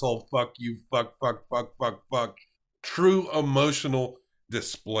 fucking asshole, fuck you, fuck. True emotional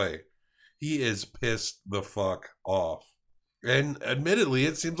display. He is pissed the fuck off. And admittedly,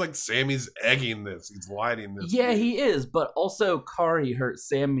 it seems like Sammy's egging this. He's lighting this. Yeah, he is. But also, Kari hurt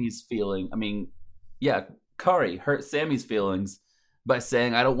Sammy's feeling. Kari hurt Sammy's feelings by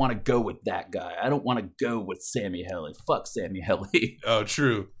saying, I don't want to go with that guy. I don't want to go with Sammy Helly. Fuck Sammy Helly. Oh,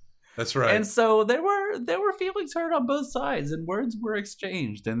 true. That's right. And so there were feelings hurt on both sides, and words were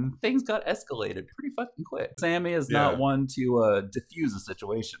exchanged, and things got escalated pretty fucking quick. Sammy is not one to diffuse a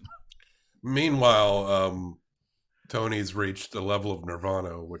situation. Meanwhile, Tony's reached a level of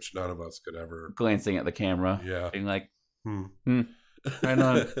nirvana, which none of us could ever. Glancing at the camera. Yeah. Being like, right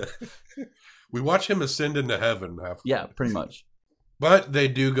on. We watch him ascend into heaven. Yeah, pretty much. But they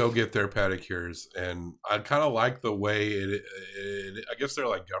do go get their pedicures, and I kind of like the way I guess they're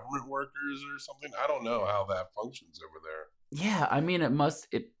like government workers or something. I don't know how that functions over there. Yeah, I mean,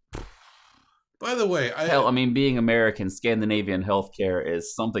 By the way, being American, Scandinavian healthcare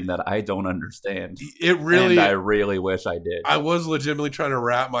is something that I don't understand. And I really wish I did. I was legitimately trying to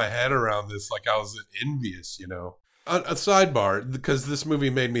wrap my head around this, like I was envious, you know. A sidebar, because this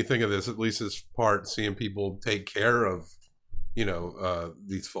movie made me think of this, at least this part, seeing people take care of,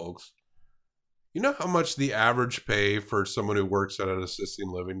 these folks. You know how much the average pay for someone who works at an assisted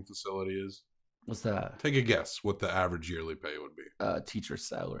living facility is? What's that? Take a guess what the average yearly pay would be. Teacher's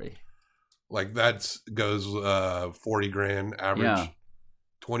salary. Like that goes $40,000 average. Yeah.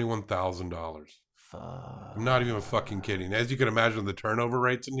 $21,000. Fuck. I'm not even fucking kidding. As you can imagine, the turnover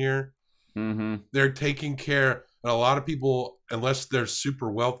rates in here. Mm-hmm. They're taking care. And a lot of people, unless they're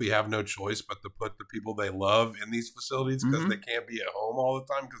super wealthy, have no choice but to put the people they love in these facilities because they can't be at home all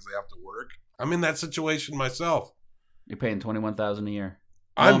the time because they have to work. I'm in that situation myself. You're paying $21,000 a year.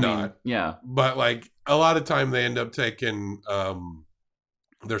 I'm not. Yeah. But like a lot of time they end up taking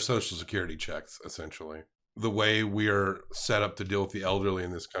They're Social Security checks, essentially. The way we are set up to deal with the elderly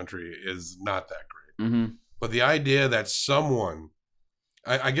in this country is not that great. Mm-hmm. But the idea that someone,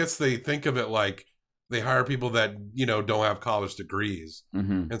 I guess they think of it like they hire people that, you know, don't have college degrees.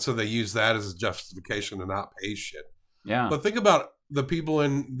 Mm-hmm. And so they use that as a justification to not pay shit. Yeah. But think about the people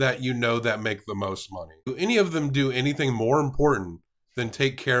in that you know that make the most money. Do any of them do anything more important than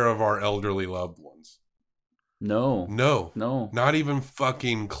take care of our elderly loved ones? No. No. No. Not even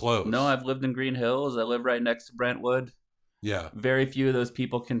fucking close. No, I've lived in Green Hills. I live right next to Brentwood. Yeah. Very few of those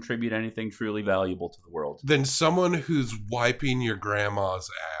people contribute anything truly valuable to the world. Than someone who's wiping your grandma's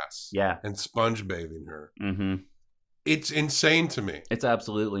ass. Yeah. And sponge bathing her. Mm-hmm. It's insane to me. It's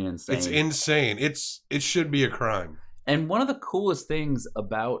absolutely insane. It's insane. It should be a crime. And one of the coolest things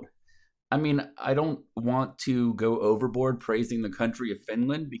about, I mean, I don't want to go overboard praising the country of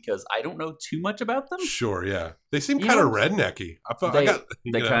Finland because I don't know too much about them. Sure, yeah. They seem You kind of know, rednecky. I thought They, I got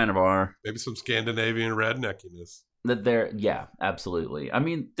they kind of are. maybe some Scandinavian redneckiness. That they're, yeah, absolutely. I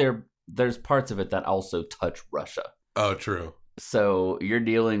mean, there's parts of it that also touch Russia. Oh, true. So you're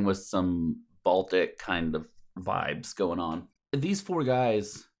dealing with some Baltic kind of vibes going on. These four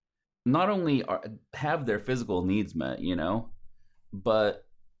guys not only have their physical needs met, you know, but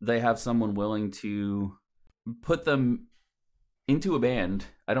they have someone willing to put them into a band.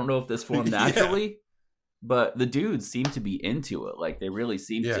 I don't know if this formed naturally, but the dudes seem to be into it. Like they really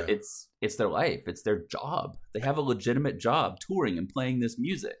seem to. It's their life. It's their job. They have a legitimate job touring and playing this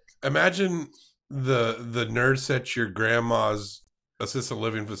music. Imagine the nurse at your grandma's assisted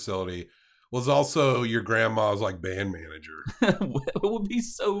living facility was also your grandma's like band manager. It would be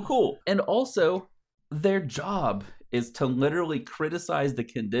so cool. And also, their job is to literally criticize the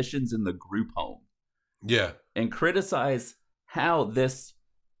conditions in the group home. Yeah. And criticize how this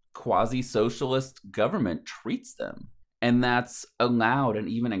quasi-socialist government treats them. And that's allowed and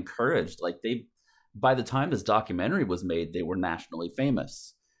even encouraged. Like by the time this documentary was made, they were nationally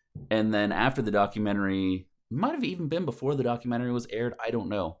famous. And then after the documentary, might have even been before the documentary was aired, I don't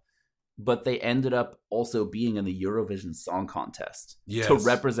know. But they ended up also being in the Eurovision Song Contest to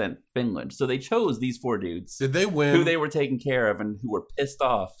represent Finland. So they chose these four dudes. Did they win? Who they were taking care of and who were pissed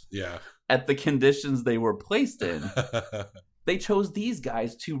off at the conditions they were placed in. They chose these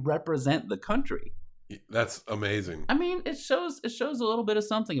guys to represent the country. That's amazing. I mean, it shows a little bit of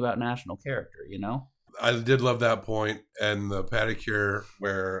something about national character, you know? I did love that point and the pedicure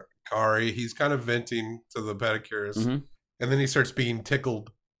where Kari, he's kind of venting to the pedicurist, and then he starts being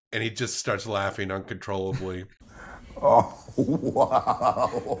tickled and he just starts laughing uncontrollably. Oh, wow.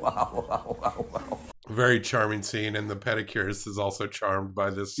 Very charming scene, and the pedicurist is also charmed by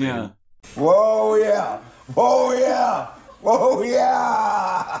this scene. Yeah. Whoa, yeah. Whoa, yeah. Whoa,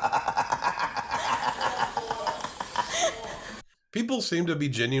 yeah. People seem to be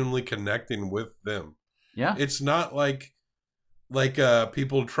genuinely connecting with them. Yeah. It's not like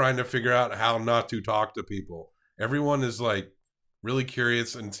people trying to figure out how not to talk to people. Everyone is like really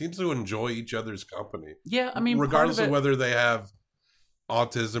curious and seems to enjoy each other's company. Yeah, I mean, regardless of whether they have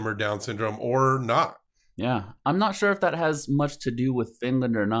autism or Down syndrome or not. Yeah, I'm not sure if that has much to do with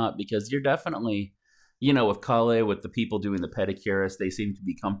Finland or not, because you're definitely, you know, with Kalle, with the people doing the pedicurist, they seem to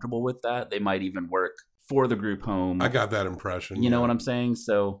be comfortable with that. They might even work for the group home. I got that impression. You know what I'm saying?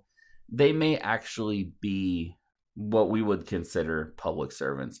 So they may actually be what we would consider public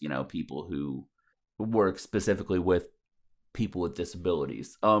servants, you know, people who work specifically with people with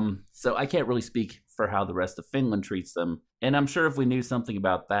disabilities. So I can't really speak for how the rest of Finland treats them. And I'm sure if we knew something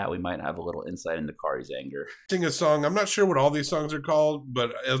about that, we might have a little insight into Kari's anger. Sing a song. I'm not sure what all these songs are called,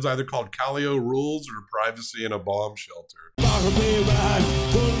 but it was either called Kallio Rules or Privacy in a Bomb Shelter.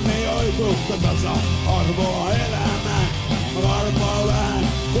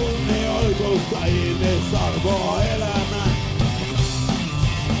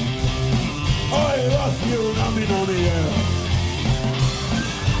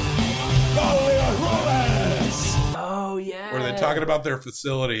 Oh, yeah. Where they're talking about their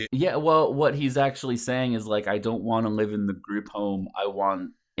facility. Yeah, well, what he's actually saying is like, I don't want to live in the group home. I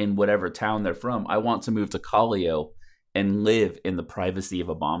want, in whatever town they're from, I want to move to Kallio and live in the privacy of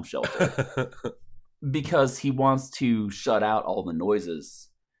a bomb shelter. Because he wants to shut out all the noises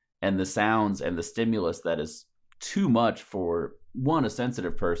and the sounds and the stimulus that is too much for, one, a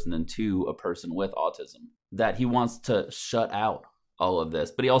sensitive person, and two, a person with autism. That he wants to shut out all of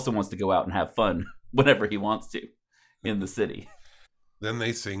this, but he also wants to go out and have fun whenever he wants to in the city. Then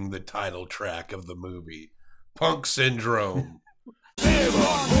they sing the title track of the movie, Punk Syndrome.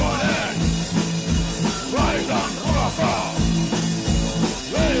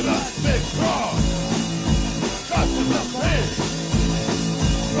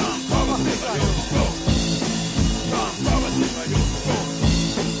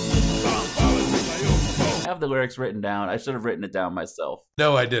 the lyrics written down. I should have written it down myself.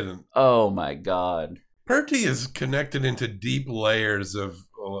 No, I didn't. Oh my God. Purty is connected into deep layers of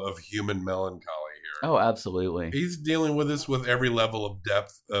human melancholy here. Oh, absolutely. He's dealing with this with every level of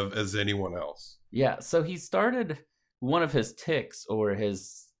depth as anyone else. Yeah, so he started one of his tics or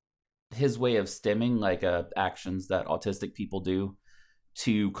his way of stimming, like actions that autistic people do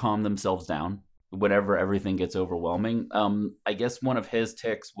to calm themselves down whenever everything gets overwhelming. I guess one of his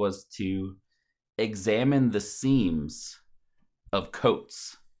tics was to examine the seams of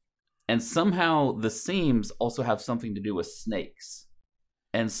coats. And somehow the seams also have something to do with snakes.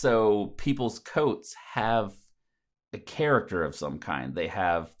 And so people's coats have a character of some kind.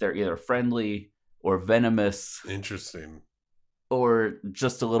 They're either friendly or venomous. Interesting. Or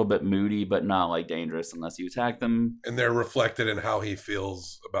just a little bit moody, but not like dangerous unless you attack them. And they're reflected in how he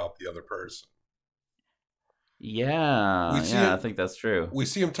feels about the other person. Yeah, I think that's true. We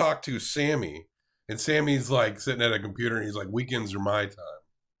see him talk to Sammy, and Sammy's like sitting at a computer, and he's like, "Weekends are my time."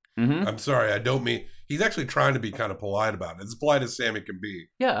 Mm-hmm. I'm sorry, I don't mean. He's actually trying to be kind of polite about it. As polite as Sammy can be.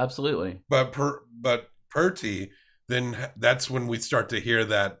 Yeah, absolutely. But Purty, then that's when we start to hear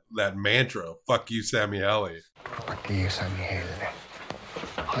that mantra, "Fuck you, Sammy Ellie." Turpa kiisa miehelle.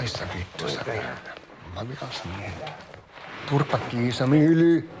 Haista vittu sä verta. Mä vikas miehelle. Turpa kiisa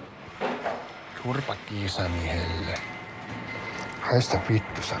miehelle. Turpa kiisa miehelle. Haista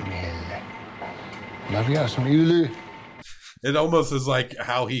vittu sä miehelle. Mä vikas miehelle. It almost is like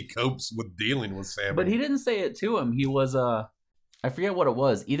how he copes with dealing with Sammy. But he didn't say it to him. He was, I forget what it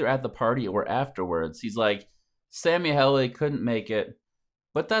was, either at the party or afterwards. He's like, Sammy Helly couldn't make it,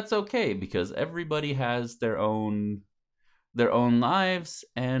 but that's okay because everybody has their own lives,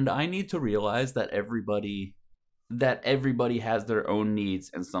 and I need to realize that everybody has their own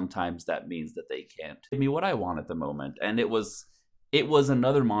needs, and sometimes that means that they can't give me what I want at the moment. And it was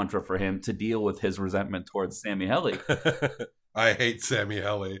another mantra for him to deal with his resentment towards Sammy Helly. I hate Sammy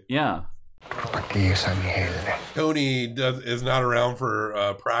Helly. Yeah. Tony is not around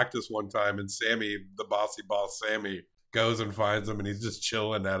for practice one time, and Sammy, the bossy boss Sammy, goes and finds him, and he's just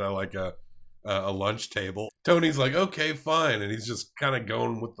chilling at a lunch table. Tony's like, okay, fine, and he's just kind of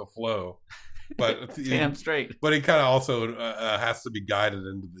going with the flow. But damn straight. But he kind of also has to be guided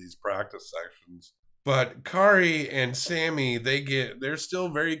into these practice sections. But Kari and Sammy, they're still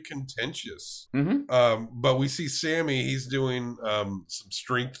very contentious. Mm-hmm. But we see Sammy, he's doing some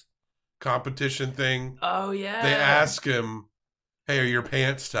strength competition thing. Oh, yeah. They ask him, hey, are your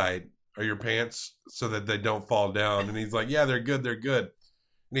pants tight? Are your pants so that they don't fall down? And he's like, yeah, they're good. And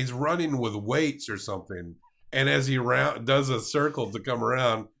he's running with weights or something. And as he does a circle to come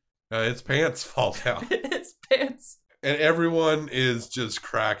around, his pants fall down. His pants. And everyone is just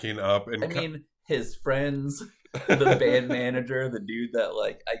cracking up. And his friends, the band manager, the dude that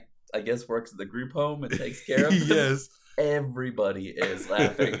I guess works at the group home and takes care of them. Yes. Everybody is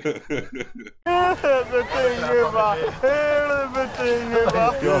laughing.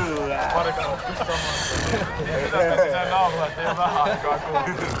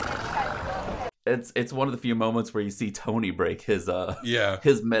 It's one of the few moments where you see Tony break his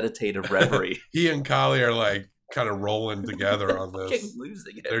meditative reverie. He and Kali are like kind of rolling together on this.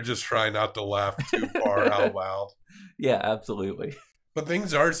 Losing it. They're just trying not to laugh too far out loud. Yeah, absolutely. But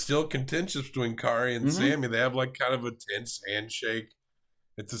things are still contentious between Kari and Sammy. They have like kind of a tense handshake.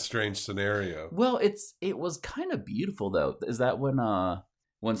 It's a strange scenario. Well, it was kind of beautiful though. Is that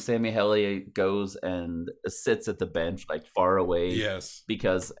when Sammy Helly goes and sits at the bench like far away? Yes.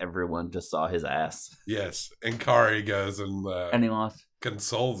 Because everyone just saw his ass. Yes. And Kari goes and he lost.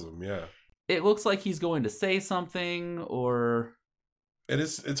 Consoles him, yeah. It looks like he's going to say something or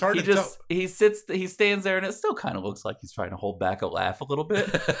it's hard to tell. He stands there, and it still kind of looks like he's trying to hold back a laugh a little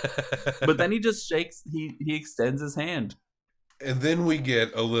bit. But then he just shakes. He extends his hand, and then we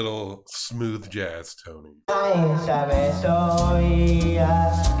get a little smooth jazz, Tony.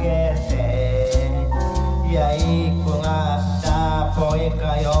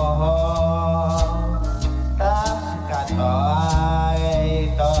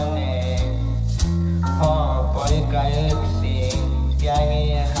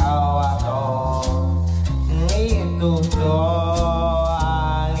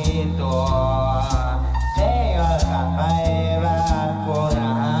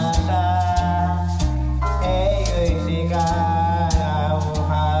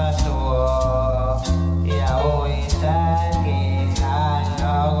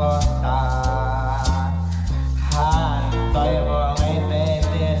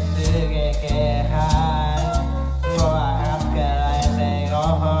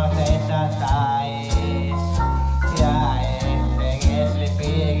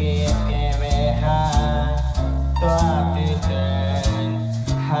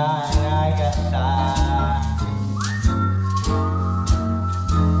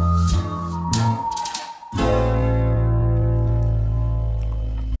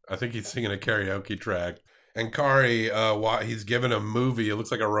 think he's singing a karaoke track. And Kari, he's given a movie. It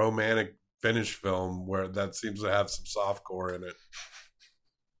looks like a romantic Finnish film where that seems to have some softcore in it.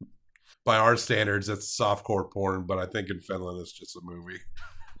 By our standards, it's softcore porn, but I think in Finland it's just a movie.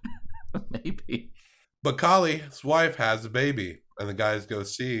 Maybe. But Kali's wife has a baby, and the guys go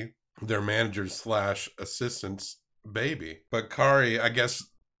see their manager's / assistant's baby. But Kari, I guess,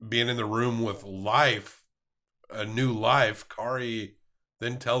 being in the room with a new life, Kari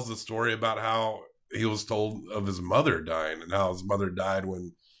then tells the story about how he was told of his mother dying and how his mother died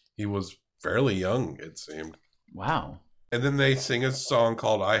when he was fairly young, it seemed. Wow. And then they sing a song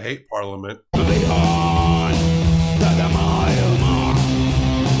called I Hate Parliament.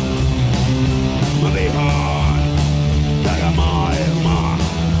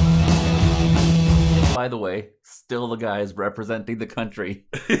 By the way, still the guys representing the country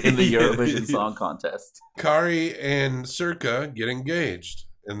in the Eurovision Song Contest. Kari and Circa get engaged,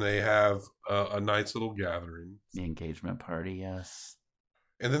 and they have a nice little gathering. The engagement party, yes.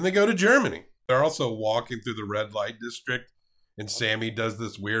 And then they go to Germany. They're also walking through the red light district, and Sammy does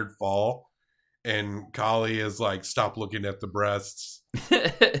this weird fall, and Kali is like, stop looking at the breasts.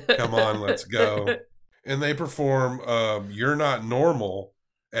 Come on, let's go. And they perform You're Not Normal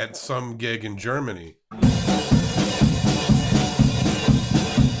at some gig in Germany.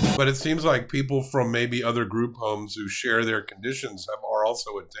 But it seems like people from maybe other group homes who share their conditions are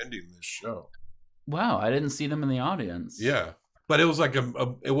also attending this show. Wow, I didn't see them in the audience. Yeah. But it was like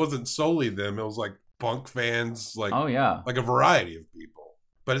it wasn't solely them. It was like punk fans, like, oh yeah, like a variety of people.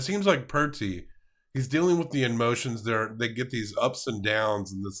 But it seems like Pertti, he's dealing with the emotions. They get these ups and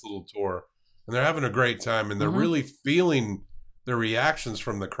downs in this little tour, and they're having a great time, and they're really feeling the reactions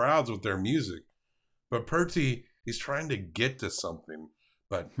from the crowds with their music. But Pertti, he's trying to get to something,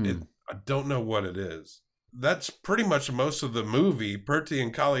 but I don't know what it is. That's pretty much most of the movie. Pertti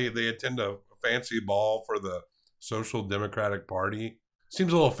and Kali, they attend a fancy ball for the Social Democratic Party.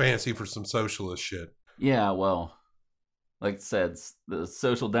 Seems a little fancy for some socialist shit. Yeah, well, like I said, the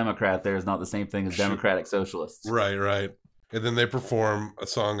Social Democrat there is not the same thing as Democratic Socialists. Right, right. And then they perform a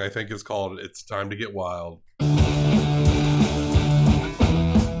song I think is called It's Time to Get Wild.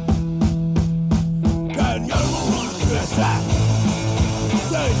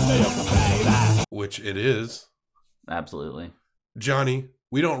 Which it is. Absolutely. Johnny,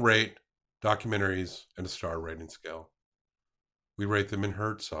 we don't rate documentaries in a star rating scale. We rate them in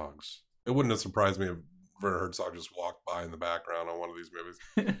Herzogs. It wouldn't have surprised me if Werner Herzog just walked by in the background on one of these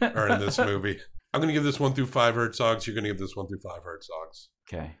movies, or in this movie. I'm going to give this 1 through 5 Herzogs. You're going to give this 1 through 5 Herzogs.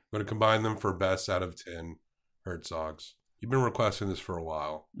 Okay. I'm going to combine them for best out of 10 Herzogs. You've been requesting this for a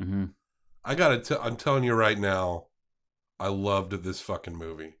while. Mm-hmm. I'm telling you right now, I loved this fucking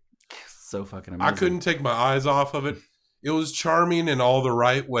movie. So fucking amazing. I couldn't take my eyes off of it. It was charming in all the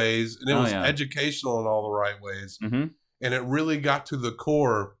right ways, and it was educational in all the right ways. Mm-hmm. And it really got to the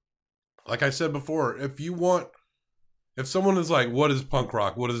core. Like I said before, if someone is like, what is punk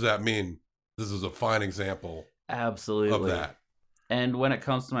rock? What does that mean? This is a fine example absolutely of that. And when it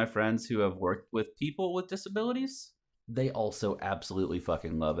comes to my friends who have worked with people with disabilities, they also absolutely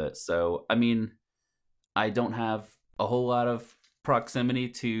fucking love it. So, I mean, I don't have a whole lot of proximity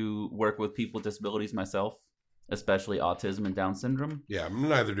to work with people with disabilities myself, especially autism and Down syndrome. Yeah,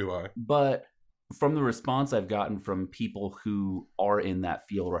 neither do I. But from the response I've gotten from people who are in that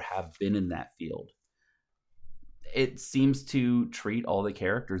field or have been in that field, it seems to treat all the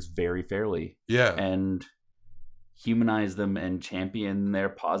characters very fairly. Yeah. And humanize them and champion their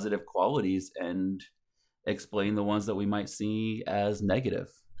positive qualities and explain the ones that we might see as negative.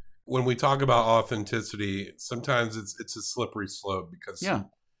 When we talk about authenticity, sometimes it's a slippery slope because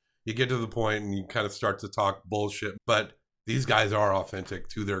you get to the point and you kind of start to talk bullshit, but these guys are authentic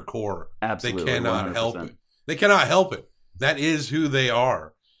to their core. Absolutely. They cannot 100%. help it. They cannot help it. That is who they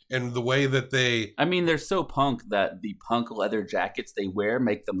are. And the way that they... I mean, they're so punk that the punk leather jackets they wear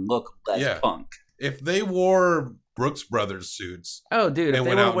make them look less punk. If they wore Brooks Brothers suits... Oh, dude, if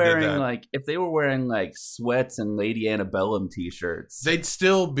they were wearing like sweats and Lady Antebellum t-shirts... They'd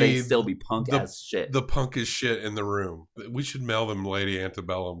still be punk as shit. The punkest shit in the room. We should mail them Lady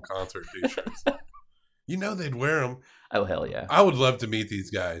Antebellum concert t-shirts. You know they'd wear them. Oh, hell yeah. I would love to meet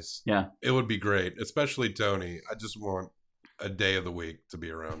these guys. Yeah. It would be great, especially Tony. I just want a day of the week to be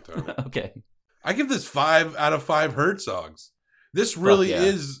around Tony. Okay. I give this 5 out of 5 Herzogs. This really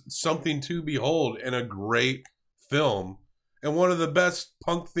is something to behold and a great film and one of the best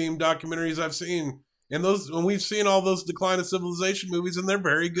punk-themed documentaries I've seen. And when we've seen all those Decline of Civilization movies, and they're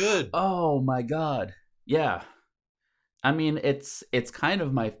very good. Oh, my God. Yeah. I mean, it's kind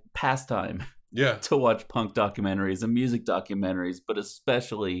of my pastime Yeah. to watch punk documentaries and music documentaries, but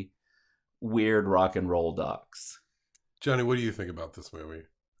especially weird rock and roll docs. Johnny, what do you think about this movie?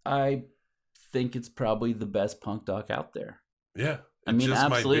 I think it's probably the best punk doc out there. Yeah. I mean, just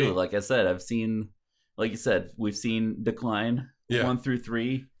might absolutely. be. Like I said, like you said, we've seen Decline 1 through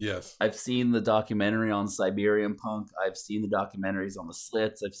 3. Yes. I've seen the documentary on Siberian Punk. I've seen the documentaries on the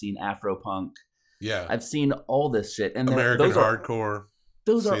Slits. I've seen Afro Punk. Yeah. I've seen all this shit. And American those are, Hardcore.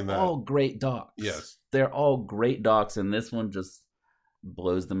 those are seen that. all great docs. Yes. They're all great docs, and this one just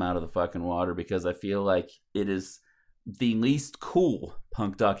blows them out of the fucking water because I feel like it is the least cool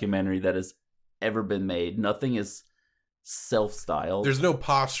punk documentary that has ever been made. Nothing is self-styled. There's no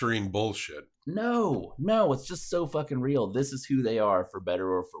posturing bullshit. No, it's just so fucking real. This is who they are, for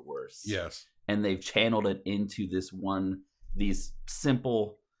better or for worse. Yes. And they've channeled it into these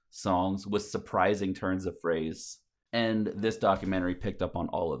simple songs with surprising turns of phrase. And this documentary picked up on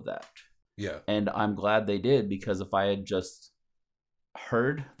all of that. Yeah. And I'm glad they did, because if I had just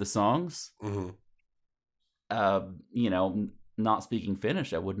heard the songs, Mm-hmm. Not speaking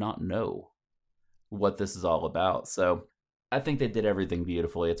Finnish, I would not know what this is all about. So I think they did everything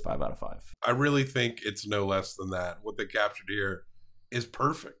beautifully. It's 5 out of 5. I really think it's no less than that. What they captured here is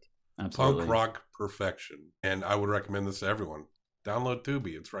perfect. Absolutely. Punk rock perfection. And I would recommend this to everyone. Download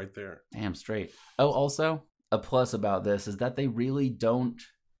Tubi. It's right there. Damn straight. Oh, also, a plus about this is that they really don't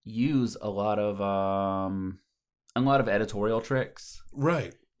use a lot of editorial tricks.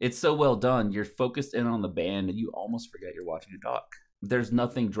 Right. It's so well done. You're focused in on the band and you almost forget you're watching a doc. There's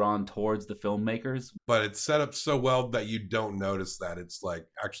nothing drawn towards the filmmakers. But it's set up so well that you don't notice that it's like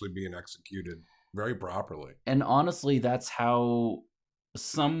actually being executed very properly. And honestly, that's how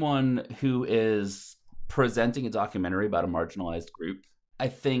someone who is presenting a documentary about a marginalized group, I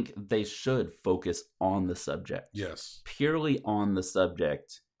think they should focus on the subject. Yes. Purely on the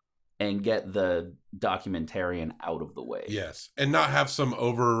subject and get the documentarian out of the way. Yes. And not have some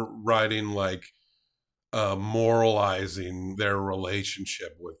overriding like moralizing their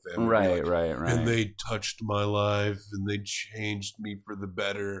relationship with them. Right, Like, right. And they touched my life and they changed me for the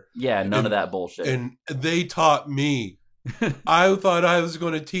better. Yeah, none of that bullshit. And they taught me. I thought I was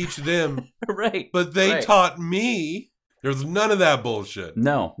going to teach them, right. but they right. taught me. There's none of that bullshit.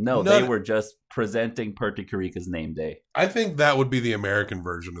 No, None- they were just presenting Puerto Rico's name day. I think that would be the American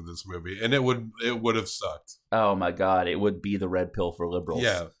version of this movie, and it would have sucked. Oh my god, it would be the red pill for liberals.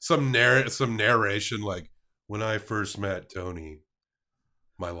 Yeah, some narration like, when I first met Tony,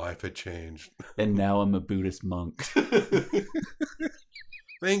 my life had changed. And now I'm a Buddhist monk.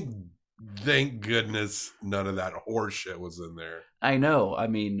 Thank goodness none of that horse shit was in there. I know. I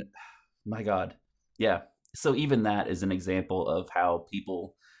mean, my god. Yeah. So even that is an example of how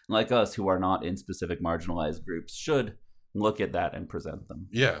people like us who are not in specific marginalized groups should look at that and present them.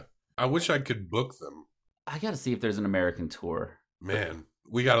 Yeah. I wish I could book them. I got to see if there's an American tour. Man,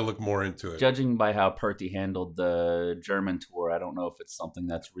 we got to look more into it. Judging by how Perty handled the German tour, I don't know if it's something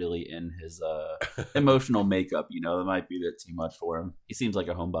that's really in his emotional makeup. That might be a bit too much for him. He seems like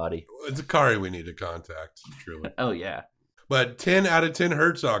a homebody. It's Akari we need to contact, truly. Oh, yeah. But 10 out of 10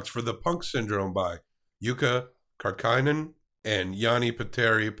 Herzogs for The Punk Syndrome by Jukka Karkkainen and Jani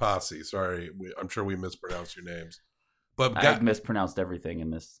Petteri Pasi. Sorry, I'm sure we mispronounced your names. But I've mispronounced everything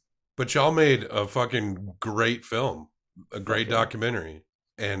in this. But y'all made a fucking great film, a great Okay. documentary.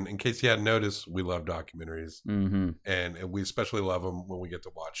 And in case you hadn't noticed, we love documentaries. Mm-hmm. And we especially love them when we get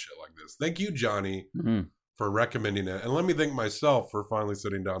to watch shit like this. Thank you, Johnny, Mm-hmm. for recommending it. And let me thank myself for finally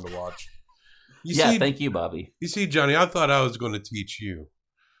sitting down to watch. Thank you, Bobby. You see, Johnny, I thought I was going to teach you.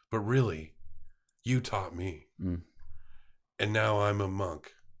 But really, you taught me. Mm. And now I'm a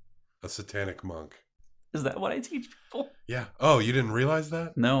monk, a satanic monk. Is that what I teach people? Yeah. Oh, you didn't realize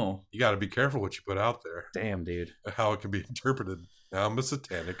that? No. You got to be careful what you put out there, Damn, dude. how it can be interpreted. Now I'm a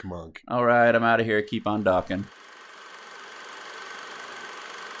satanic monk. All right, I'm out of here. Keep on docking.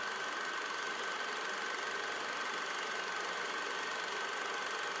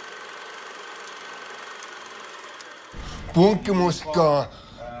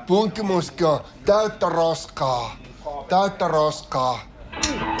 Punkkimuskaa, täyttä roskaa, täyttä roskaa.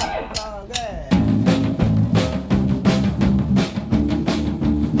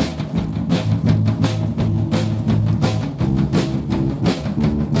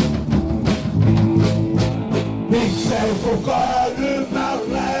 Miksei kukaan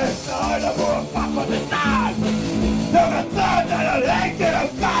ymmärrä, että aina mua pakotetaan? Joka saatana henkilön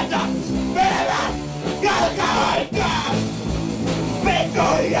kanssa menevät jalka-aikaa!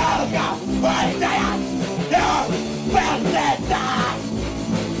 Pikku jalka, hoitajat ja perseetään!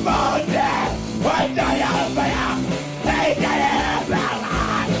 Monne hoitajalkoja, eikä enää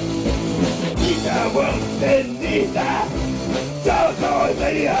varten niitä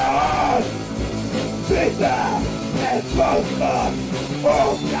jalkoimeliaan. Mitä et polttaa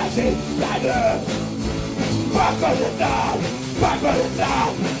on käsittänyt? Pakotetaan,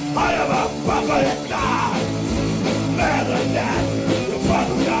 aivan pakotetaan. Määrätään ja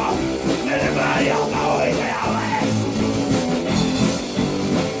pakkaa menemään jalkaoikealle.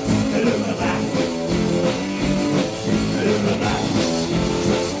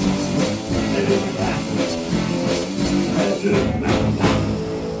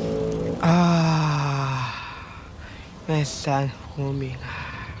 Messään humina.